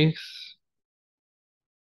 erase.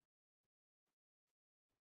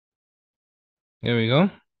 There we go.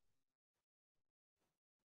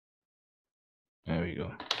 There we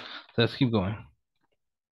go. So let's keep going.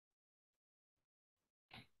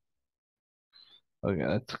 Okay,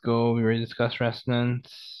 let's go. We already discussed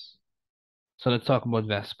resonance. So let's talk about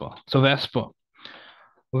VSEPR. So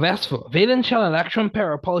VSEPR, valence shell electron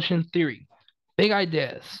pair repulsion theory. Big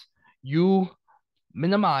ideas. You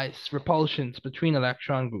minimize repulsions between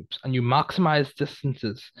electron groups and you maximize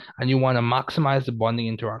distances and you want to maximize the bonding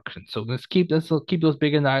interaction. So let's keep those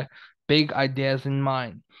big ideas in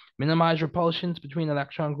mind. Minimize repulsions between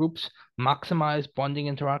electron groups, maximize bonding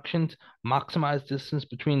interactions, maximize distance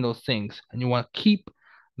between those things. And you want to keep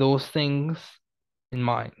those things in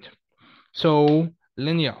mind. So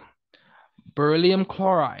linear, beryllium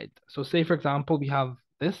chloride. So say for example, we have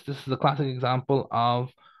this is a classic example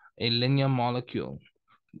of a linear molecule.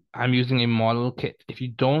 I'm using a model kit. If you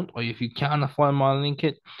don't, or if you can't afford a modeling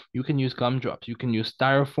kit, you can use gumdrops. You can use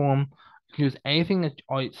styrofoam. You can use anything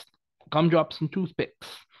or it's gumdrops and toothpicks.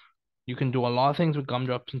 You can do a lot of things with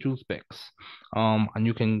gumdrops and toothpicks. And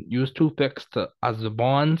you can use toothpicks as the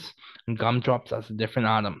bonds and gumdrops as the different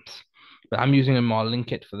atoms. But I'm using a modeling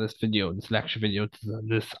kit for this video, this lecture video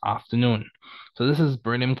this afternoon. So this is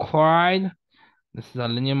beryllium chloride. This is a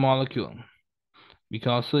linear molecule. We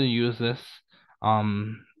can also use this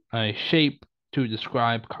a shape to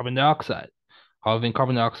describe carbon dioxide. However, in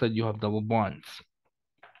carbon dioxide, you have double bonds.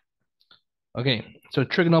 Okay, so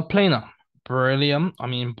trigonal planar,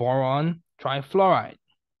 boron trifluoride.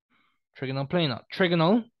 Trigonal planar.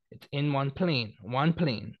 Trigonal It's in one plane.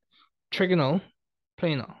 Trigonal,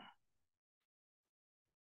 planar.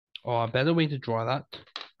 Or a better way to draw that,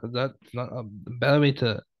 because that's not a better way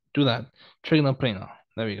to do that. Trigonal planar.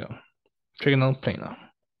 There we go. Trigonal planar.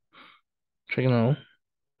 Trigonal,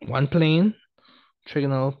 one plane,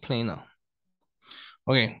 trigonal planar.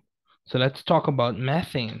 Okay, so let's talk about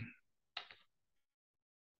methane.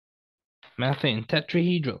 Methane,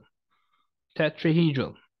 tetrahedral,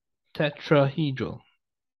 tetrahedral, tetrahedral,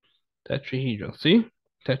 tetrahedral. See?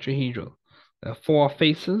 Tetrahedral. There are four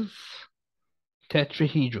faces.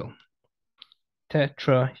 Tetrahedral,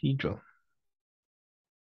 tetrahedral,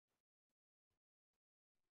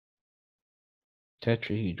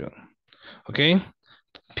 tetrahedral. Okay,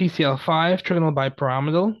 PCl5, trigonal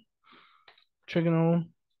bipyramidal, trigonal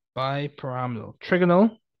bipyramidal,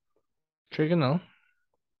 trigonal, trigonal,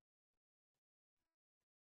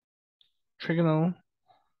 trigonal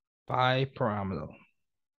bipyramidal,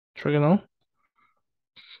 trigonal.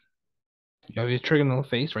 You have your trigonal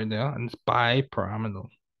face right there, and it's bipyramidal,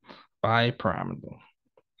 bipyramidal.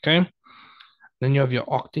 Okay, then you have your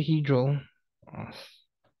octahedral,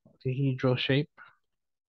 octahedral shape.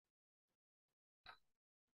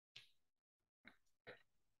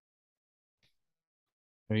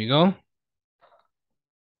 There you go.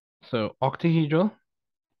 So octahedral.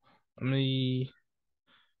 Let me.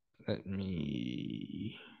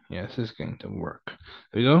 Yeah, this is going to work.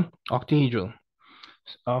 There we go. Octahedral.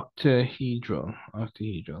 Octahedral.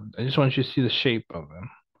 Octahedral. I just want you to see the shape of them.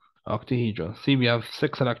 Octahedral. See, we have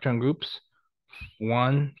 6 electron groups.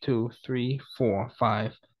 1, 2, 3, 4,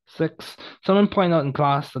 5, 6. Someone pointed out in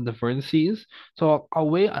class that the vertices. So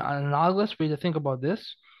an analogous way to think about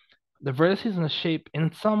this, the vertices in the shape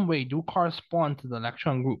in some way do correspond to the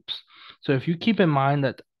electron groups. So if you keep in mind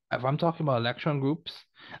that if I'm talking about electron groups,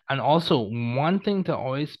 and also one thing to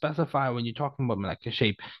always specify when you're talking about molecular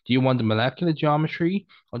shape, do you want the molecular geometry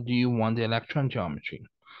or do you want the electron geometry?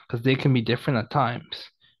 Because they can be different at times.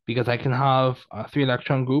 Because I can have 3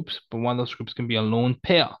 electron groups, but one of those groups can be a lone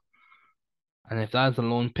pair. And if that's a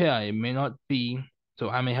lone pair, it may not be. So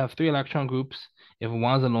I may have 3 electron groups. If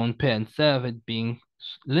one's a lone pair, instead of it being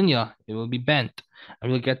linear, it will be bent.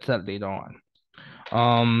 And we'll get to that later on.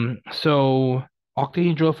 So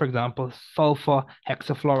octahedral, for example, sulfur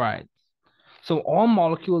hexafluoride. So all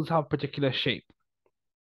molecules have particular shape.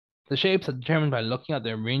 The shapes are determined by looking at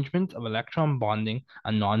the arrangement of electron bonding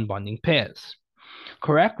and non-bonding pairs.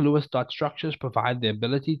 Correct Lewis dot structures provide the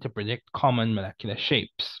ability to predict common molecular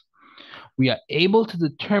shapes. We are able to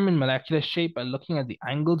determine molecular shape by looking at the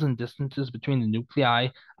angles and distances between the nuclei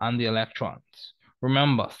and the electrons.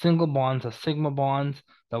 Remember, single bonds are sigma bonds,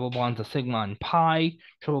 double bonds are sigma and pi,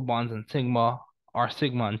 triple bonds and sigma are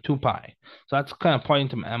sigma and 2 pi. So that's kind of pointing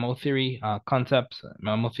to MO theory concepts,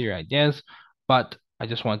 MO theory ideas, but I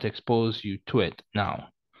just want to expose you to it now.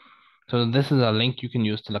 So this is a link you can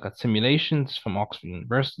use to look at simulations from Oxford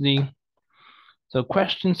University. So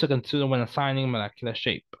questions to consider when assigning molecular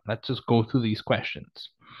shape. Let's just go through these questions.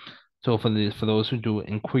 So for those who do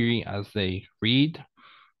inquiry as they read,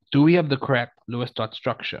 do we have the correct Lewis dot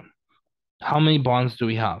structure? How many bonds do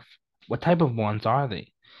we have? What type of bonds are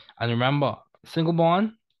they? And remember, single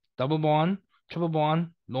bond, double bond, triple bond,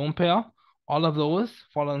 lone pair, all of those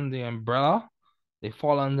fall under the umbrella. They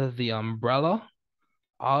fall under the umbrella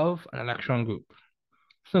of an electron group.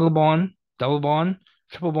 Single bond, double bond,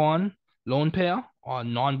 triple bond, lone pair, or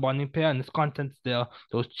non-bonding pair. In this context,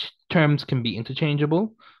 those terms can be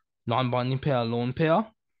interchangeable. Non-bonding pair, lone pair,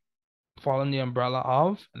 fall in the umbrella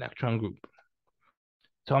of electron group.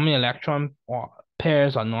 So how many electron or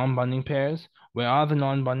pairs are non-bonding pairs? Where are the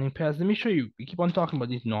non-bonding pairs? Let me show you. We keep on talking about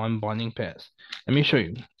these non-bonding pairs. Let me show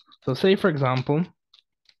you. So say, for example,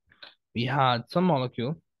 we had some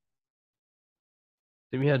molecule.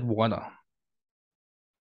 Say we had water.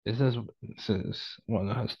 This is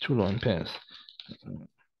water has 2 lone pairs.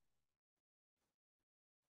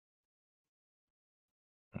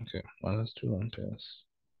 Okay, water has 2 lone pairs.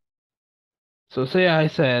 So say I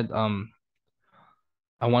said I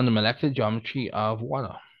want the molecular geometry of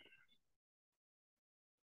water.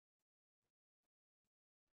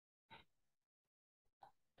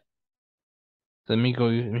 So let me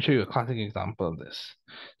show you a classic example of this.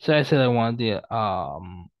 So I said I want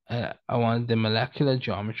the molecular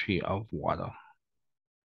geometry of water.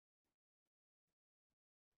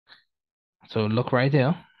 So look right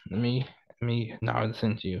here. Let me narrow this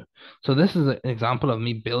into you. So this is an example of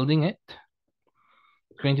me building it.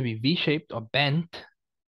 It's going to be V-shaped or bent.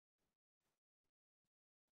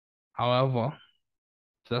 However,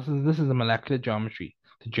 so this is the molecular geometry,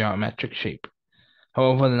 the geometric shape.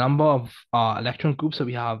 However, the number of electron groups that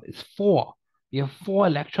we have is 4. We have 4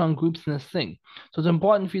 electron groups in this thing. So it's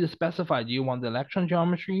important for you to specify, do you want the electron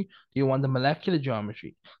geometry? Do you want the molecular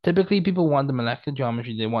geometry? Typically, people want the molecular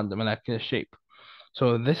geometry, they want the molecular shape.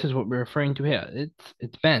 So this is what we're referring to here.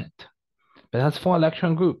 It's bent, but it has 4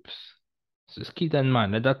 electron groups. So just keep that in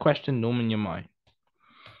mind. Let that question loom in your mind.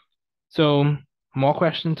 So more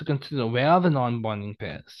questions to consider. Where are the non-bonding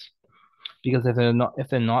pairs? Because if they're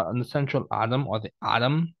not on the central atom or the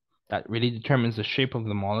atom that really determines the shape of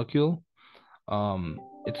the molecule,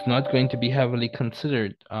 it's not going to be heavily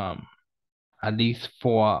considered, at least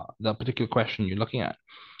for the particular question you're looking at.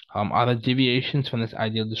 Are there deviations from this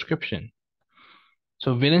ideal description?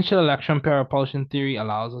 So valence shell electron pair repulsion theory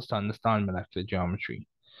allows us to understand molecular geometry.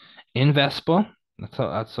 In VSEPR,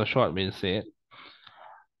 that's a short way to say it,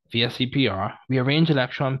 VSEPR, we arrange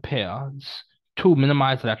electron pairs to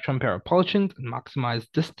minimize electron pair repulsions and maximize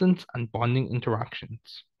distance and bonding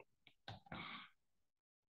interactions.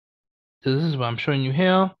 So this is what I'm showing you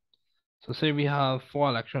here. So say we have 4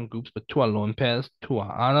 electron groups, but 2 are lone pairs, 2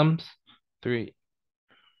 are atoms, 2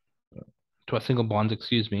 are single bonds,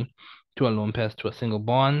 excuse me. 2 are lone pairs, 2 are single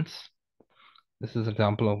bonds. This is an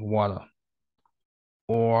example of water.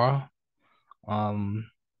 Or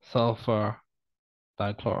sulfur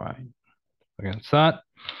dichloride. Against that.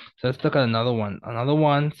 So let's look at another one. Another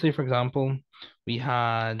one, say for example, we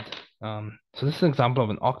had, so this is an example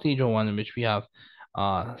of an octahedral one in which we have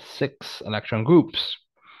 6 electron groups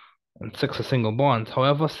and 6 are single bonds.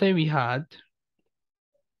 However, say we had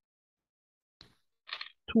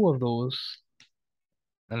 2 of those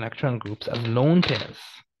electron groups as lone pairs.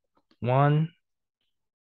 1,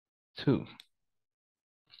 2.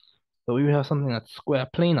 So we have something that's square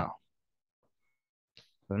planar.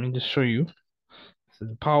 Let me just show you. This is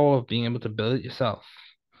the power of being able to build it yourself.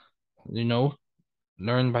 You know,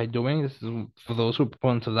 learn by doing. This is for those who are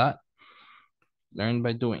proponents of that. Learn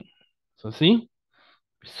by doing. So see,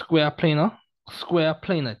 square planar, square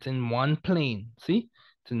planar. It's in one plane. See,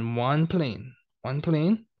 it's in one plane. One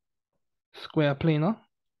plane, square planar,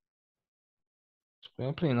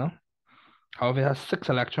 square planar. However, it has 6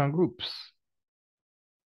 electron groups.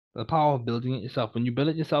 The power of building it yourself. When you build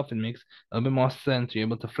it yourself, it makes a little bit more sense. You're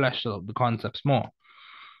able to flesh out the concepts more.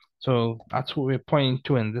 So that's what we're pointing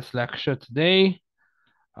to in this lecture today.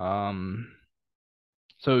 So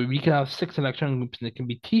we can have 6 electron groups and it can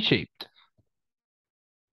be T-shaped.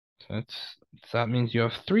 So that means you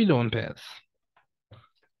have 3 lone pairs.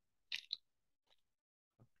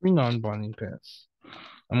 3 non-bonding pairs.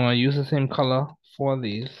 I'm going to use the same color for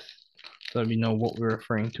these so that we know what we're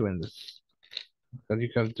referring to in this. Because you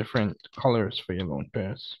can have different colors for your lone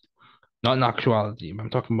pairs. Not in actuality, but I'm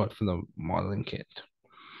talking about for the modeling kit.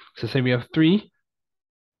 So say we have 3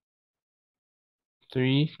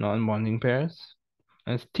 non-bonding pairs,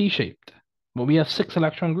 and it's T-shaped. But we have 6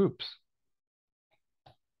 electron groups.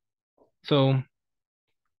 So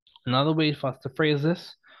another way for us to phrase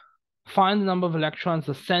this, find the number of electrons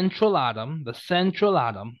the central atom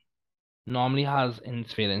normally has in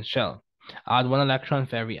its valence shell. Add 1 electron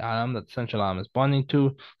for every atom that the central atom is bonding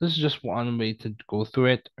to. This is just one way to go through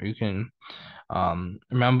it. Or you can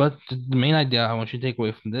remember the main idea I want you to take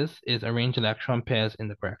away from this is arrange electron pairs in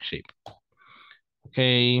the correct shape.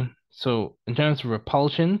 Okay, so in terms of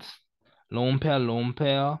repulsions, lone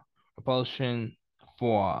pair, repulsion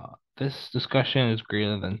for this discussion is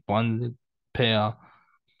greater than bonded pair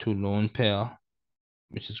to lone pair,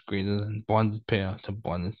 which is greater than bonded pair to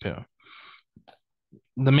bonded pair.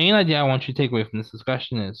 The main idea I want you to take away from this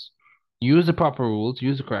discussion is use the proper rules,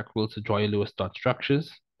 use the correct rules to draw your Lewis dot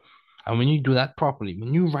structures. And when you do that properly,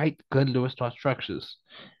 when you write good Lewis dot structures,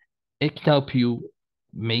 it can help you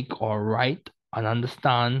make or write and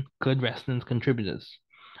understand good resonance contributors.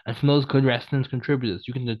 And from those good resonance contributors,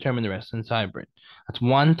 you can determine the resonance hybrid. That's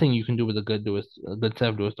one thing you can do with a good set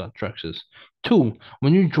of Lewis dot structures. 2,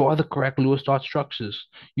 when you draw the correct Lewis dot structures,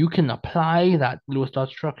 you can apply that Lewis dot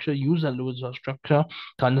structure, use that Lewis dot structure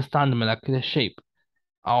to understand the molecular shape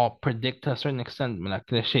or predict to a certain extent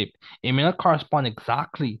molecular shape. It may not correspond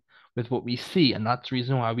exactly with what we see, and that's the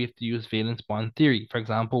reason why we have to use valence bond theory. For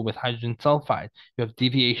example, with hydrogen sulfide, you have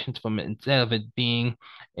deviations from it. Instead of it being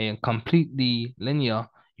a completely linear,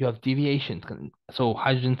 you have deviations. So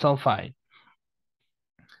hydrogen sulfide,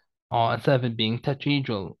 or instead of it being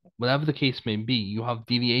tetrahedral, whatever the case may be, you have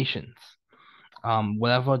deviations.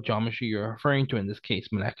 Whatever geometry you're referring to in this case,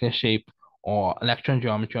 molecular shape or electron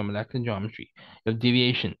geometry or molecular geometry, you have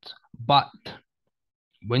deviations. But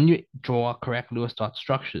when you draw correct Lewis dot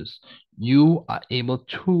structures, you are able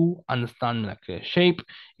to understand molecular shape.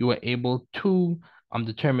 You are able to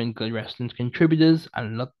determine good resonance contributors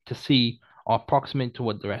and look to see or approximate to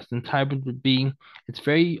what the resonance hybrid would be. It's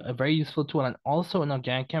a very useful tool. And also in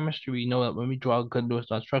organic chemistry, we know that when we draw good Lewis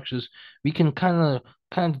dot structures, we can kind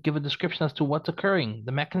of give a description as to what's occurring,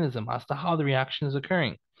 the mechanism, as to how the reaction is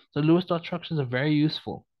occurring. So Lewis dot structures are very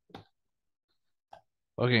useful.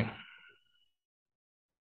 Okay.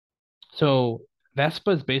 So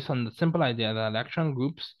VSEPR is based on the simple idea that electron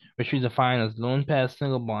groups, which we define as lone pairs,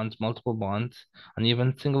 single bonds, multiple bonds, and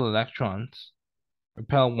even single electrons,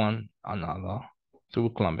 repel one another through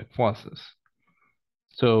Coulombic forces.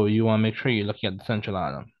 So you want to make sure you're looking at the central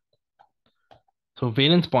atom. So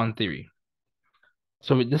valence bond theory.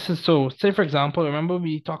 So say for example, remember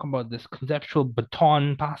we talk about this conceptual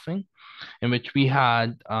baton passing in which we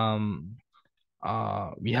had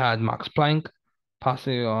Max Planck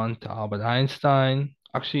passing it on to Albert Einstein.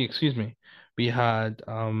 Actually, excuse me. We had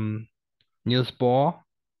Niels Bohr.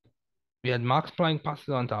 We had Max Planck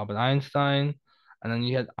passing it on to Albert Einstein, and then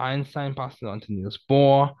you had Einstein passing it on to Niels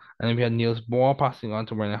Bohr, and then we had Niels Bohr passing it on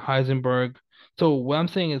to Werner Heisenberg. So what I'm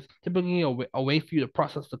saying is typically a way for you to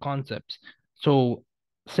process the concepts. So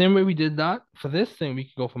same way we did that for this thing, we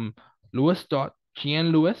could go from Lewis dot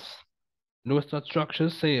G.N. Lewis dot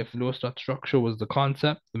structures, say if Lewis dot structure was the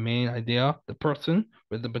concept, the main idea, the person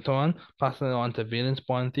with the baton, passing it on to valence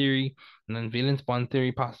bond theory, and then valence bond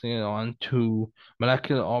theory passing it on to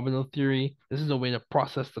molecular orbital theory. This is a way to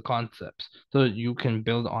process the concepts so that you can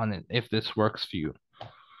build on it if this works for you.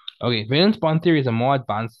 Okay, valence bond theory is a more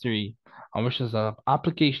advanced theory which is an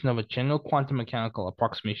application of a general quantum mechanical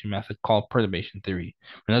approximation method called perturbation theory.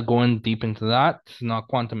 We're not going deep into that. This is not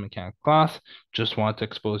quantum mechanics class. Just want to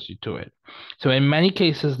expose you to it. So in many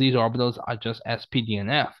cases, these orbitals are just sp, d, and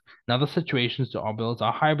f. In other situations, the orbitals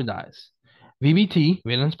are hybridized. VBT,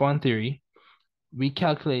 valence bond theory, we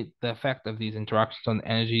calculate the effect of these interactions on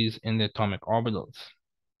energies in the atomic orbitals.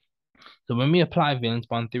 So when we apply valence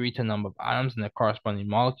bond theory to a number of atoms and their corresponding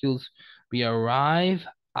molecules, we arrive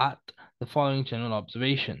at the following general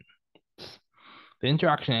observation. The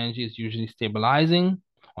interaction energy is usually stabilizing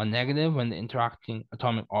or negative when the interacting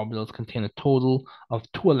atomic orbitals contain a total of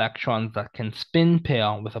 2 electrons that can spin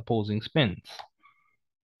pair with opposing spins.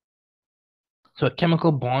 So a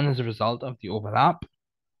chemical bond is a result of the overlap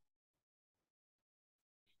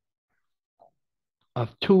of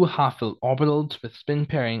 2 half-filled orbitals with spin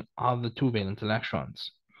pairing of the 2 valence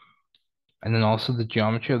electrons. And then also the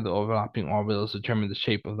geometry of the overlapping orbitals determine the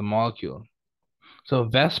shape of the molecule. So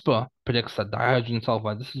VSEPR predicts that dihydrogen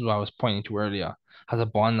sulfide, this is what I was pointing to earlier, has a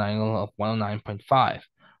bond angle of 109.5.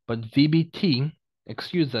 But VBT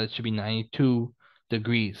excuse that it should be 92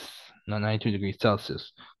 degrees, not 92 degrees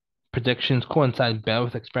Celsius. Predictions coincide better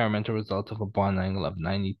with experimental results of a bond angle of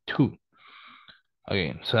 92.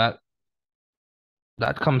 Okay, so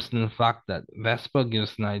that comes from the fact that VSEPR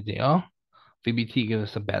gives us an idea, VBT gives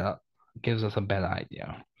us a better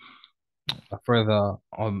idea. A further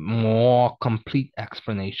or more complete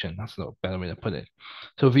explanation. That's a better way to put it.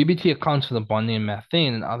 So VBT accounts for the bonding of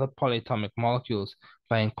methane and other polyatomic molecules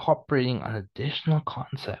by incorporating an additional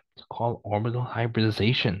concept called orbital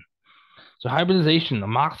hybridization. So hybridization, the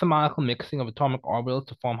mathematical mixing of atomic orbitals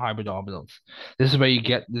to form hybrid orbitals. This is where you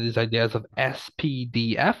get these ideas of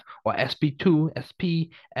SPDF or SP2,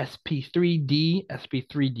 SP, SP3D,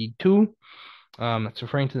 SP3D2. That's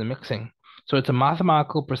referring to the mixing. So it's a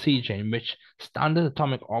mathematical procedure in which standard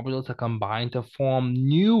atomic orbitals are combined to form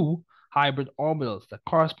new hybrid orbitals that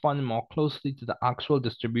correspond more closely to the actual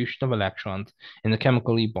distribution of electrons in the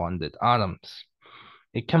chemically bonded atoms.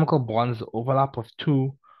 A chemical bond is the overlap of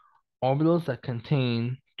 2 orbitals that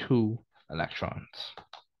contain 2 electrons.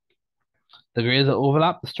 The greater the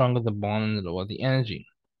overlap, the stronger the bond and the lower the energy.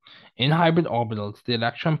 In hybrid orbitals, the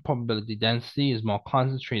electron probability density is more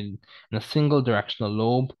concentrated in a single directional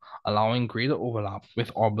lobe, allowing greater overlap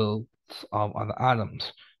with orbitals of other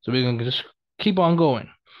atoms. So we're going to just keep on going.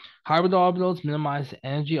 Hybrid orbitals minimize the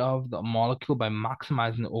energy of the molecule by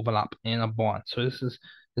maximizing the overlap in a bond. So this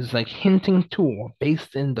is like hinting to or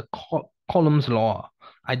based in the Coulomb's law,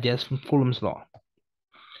 ideas from Coulomb's law.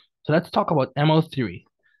 So let's talk about MO theory.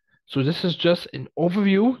 So this is just an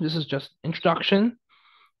overview. This is just introduction.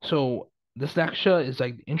 So this lecture is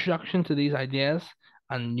like the introduction to these ideas,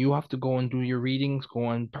 and you have to go and do your readings, go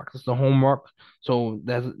and practice the homework. So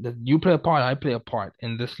you play a part, I play a part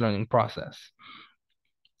in this learning process.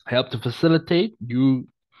 I help to facilitate,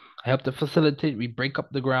 we break up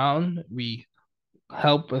the ground, we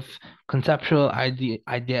help with conceptual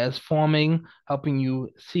ideas forming, helping you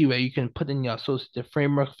see where you can put in your associative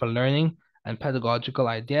framework for learning and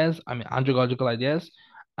andragogical ideas,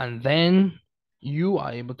 and then you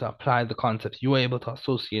are able to apply the concepts. You are able to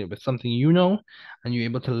associate it with something you know, and you're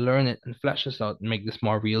able to learn it and flesh this out and make this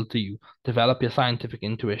more real to you. Develop your scientific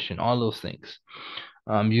intuition, all those things.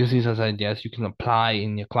 Use these as ideas you can apply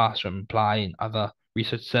in your classroom, apply in other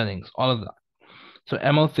research settings, all of that. So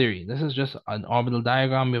MO theory, this is just an orbital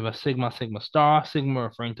diagram. We have a sigma, sigma star, sigma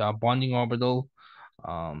referring to a bonding orbital,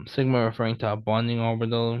 sigma referring to a bonding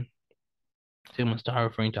orbital, sigma star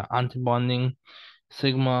referring to antibonding,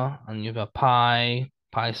 sigma, and you have a pi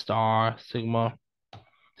star, sigma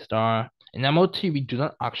star. In MOT, we do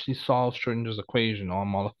not actually solve Schrodinger's equation or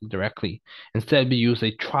molecule directly. Instead, we use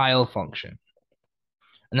a trial function,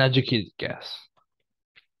 an educated guess.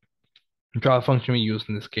 The trial function we use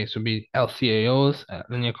in this case would be LCAOs,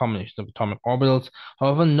 linear combination of atomic orbitals.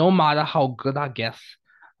 However, no matter how good our guess,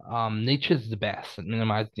 nature is the best at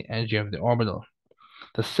minimizing the energy of the orbital.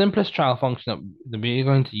 The simplest trial function that we're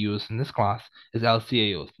going to use in this class is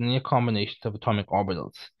LCAOs, linear combinations of atomic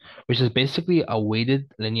orbitals, which is basically a weighted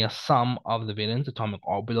linear sum of the valence atomic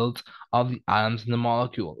orbitals of the atoms in the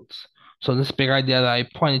molecules. So this big idea that I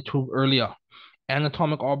pointed to earlier, n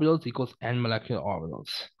atomic orbitals equals n molecular orbitals.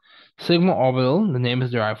 Sigma orbital, the name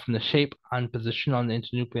is derived from the shape and position on the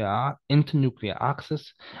internuclear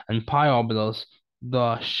axis, and pi orbitals,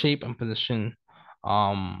 the shape and position,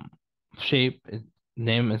 shape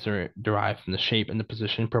name is derived from the shape and the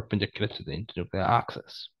position perpendicular to the internuclear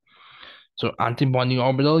axis. So antibonding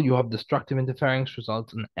orbital, you have destructive interference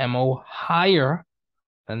results in MO higher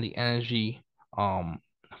than the energy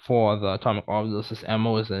for the atomic orbitals. This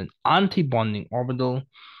MO is an antibonding orbital.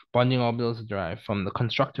 Bonding orbitals are derived from the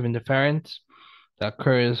constructive interference that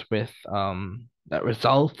occurs with that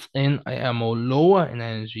results in a MO lower in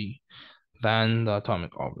energy than the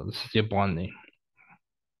atomic orbital. This is your bonding.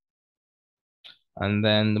 And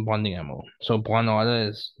then the bonding MO. So bond order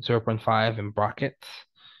is 0.5 in brackets.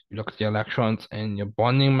 You look at the electrons in your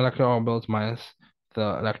bonding molecular orbitals minus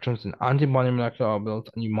the electrons in antibonding molecular orbitals,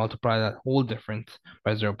 and you multiply that whole difference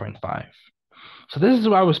by 0.5. So this is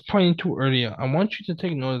what I was pointing to earlier. I want you to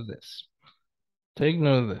take note of this. Take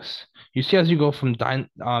note of this. You see, as you go from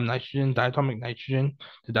nitrogen, diatomic nitrogen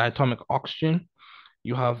to diatomic oxygen,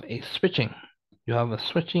 you have a switching. You have a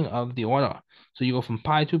switching of the order. So you go from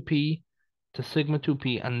pi to p to sigma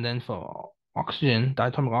 2p, and then for oxygen,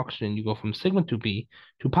 diatomic oxygen, you go from sigma 2p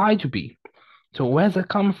to pi 2p. So where does that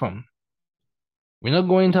come from? We're not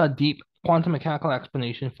going into a deep quantum mechanical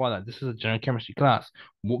explanation for that. This is a general chemistry class.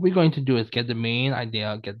 What we're going to do is get the main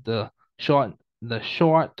idea, get the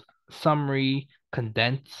short summary,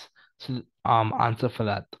 condensed answer for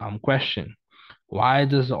that question. Why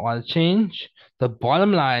does the order change? The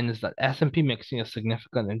bottom line is that S&P mixing is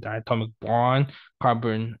significant in diatomic boron,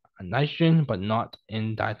 carbon, and nitrogen, but not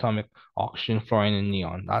in diatomic oxygen, fluorine, and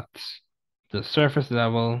neon. That's the surface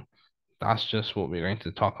level. That's just what we're going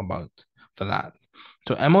to talk about for that.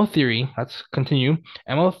 So MO theory, let's continue.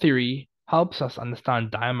 MO theory helps us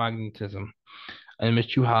understand diamagnetism, in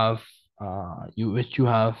which you have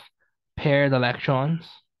paired electrons,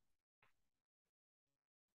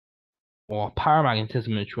 or paramagnetism,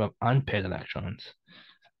 in which you have unpaired electrons.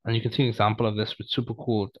 And you can see an example of this with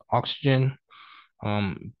supercooled oxygen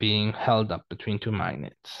being held up between two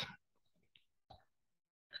magnets.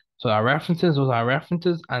 So those are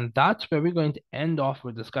references, and that's where we're going to end off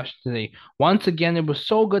our discussion today. Once again, it was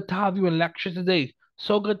so good to have you in lecture today.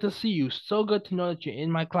 So good to see you. So good to know that you're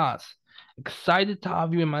in my class. Excited to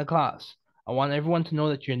have you in my class. I want everyone to know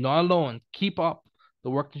that you're not alone. Keep up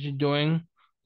the work that you're doing.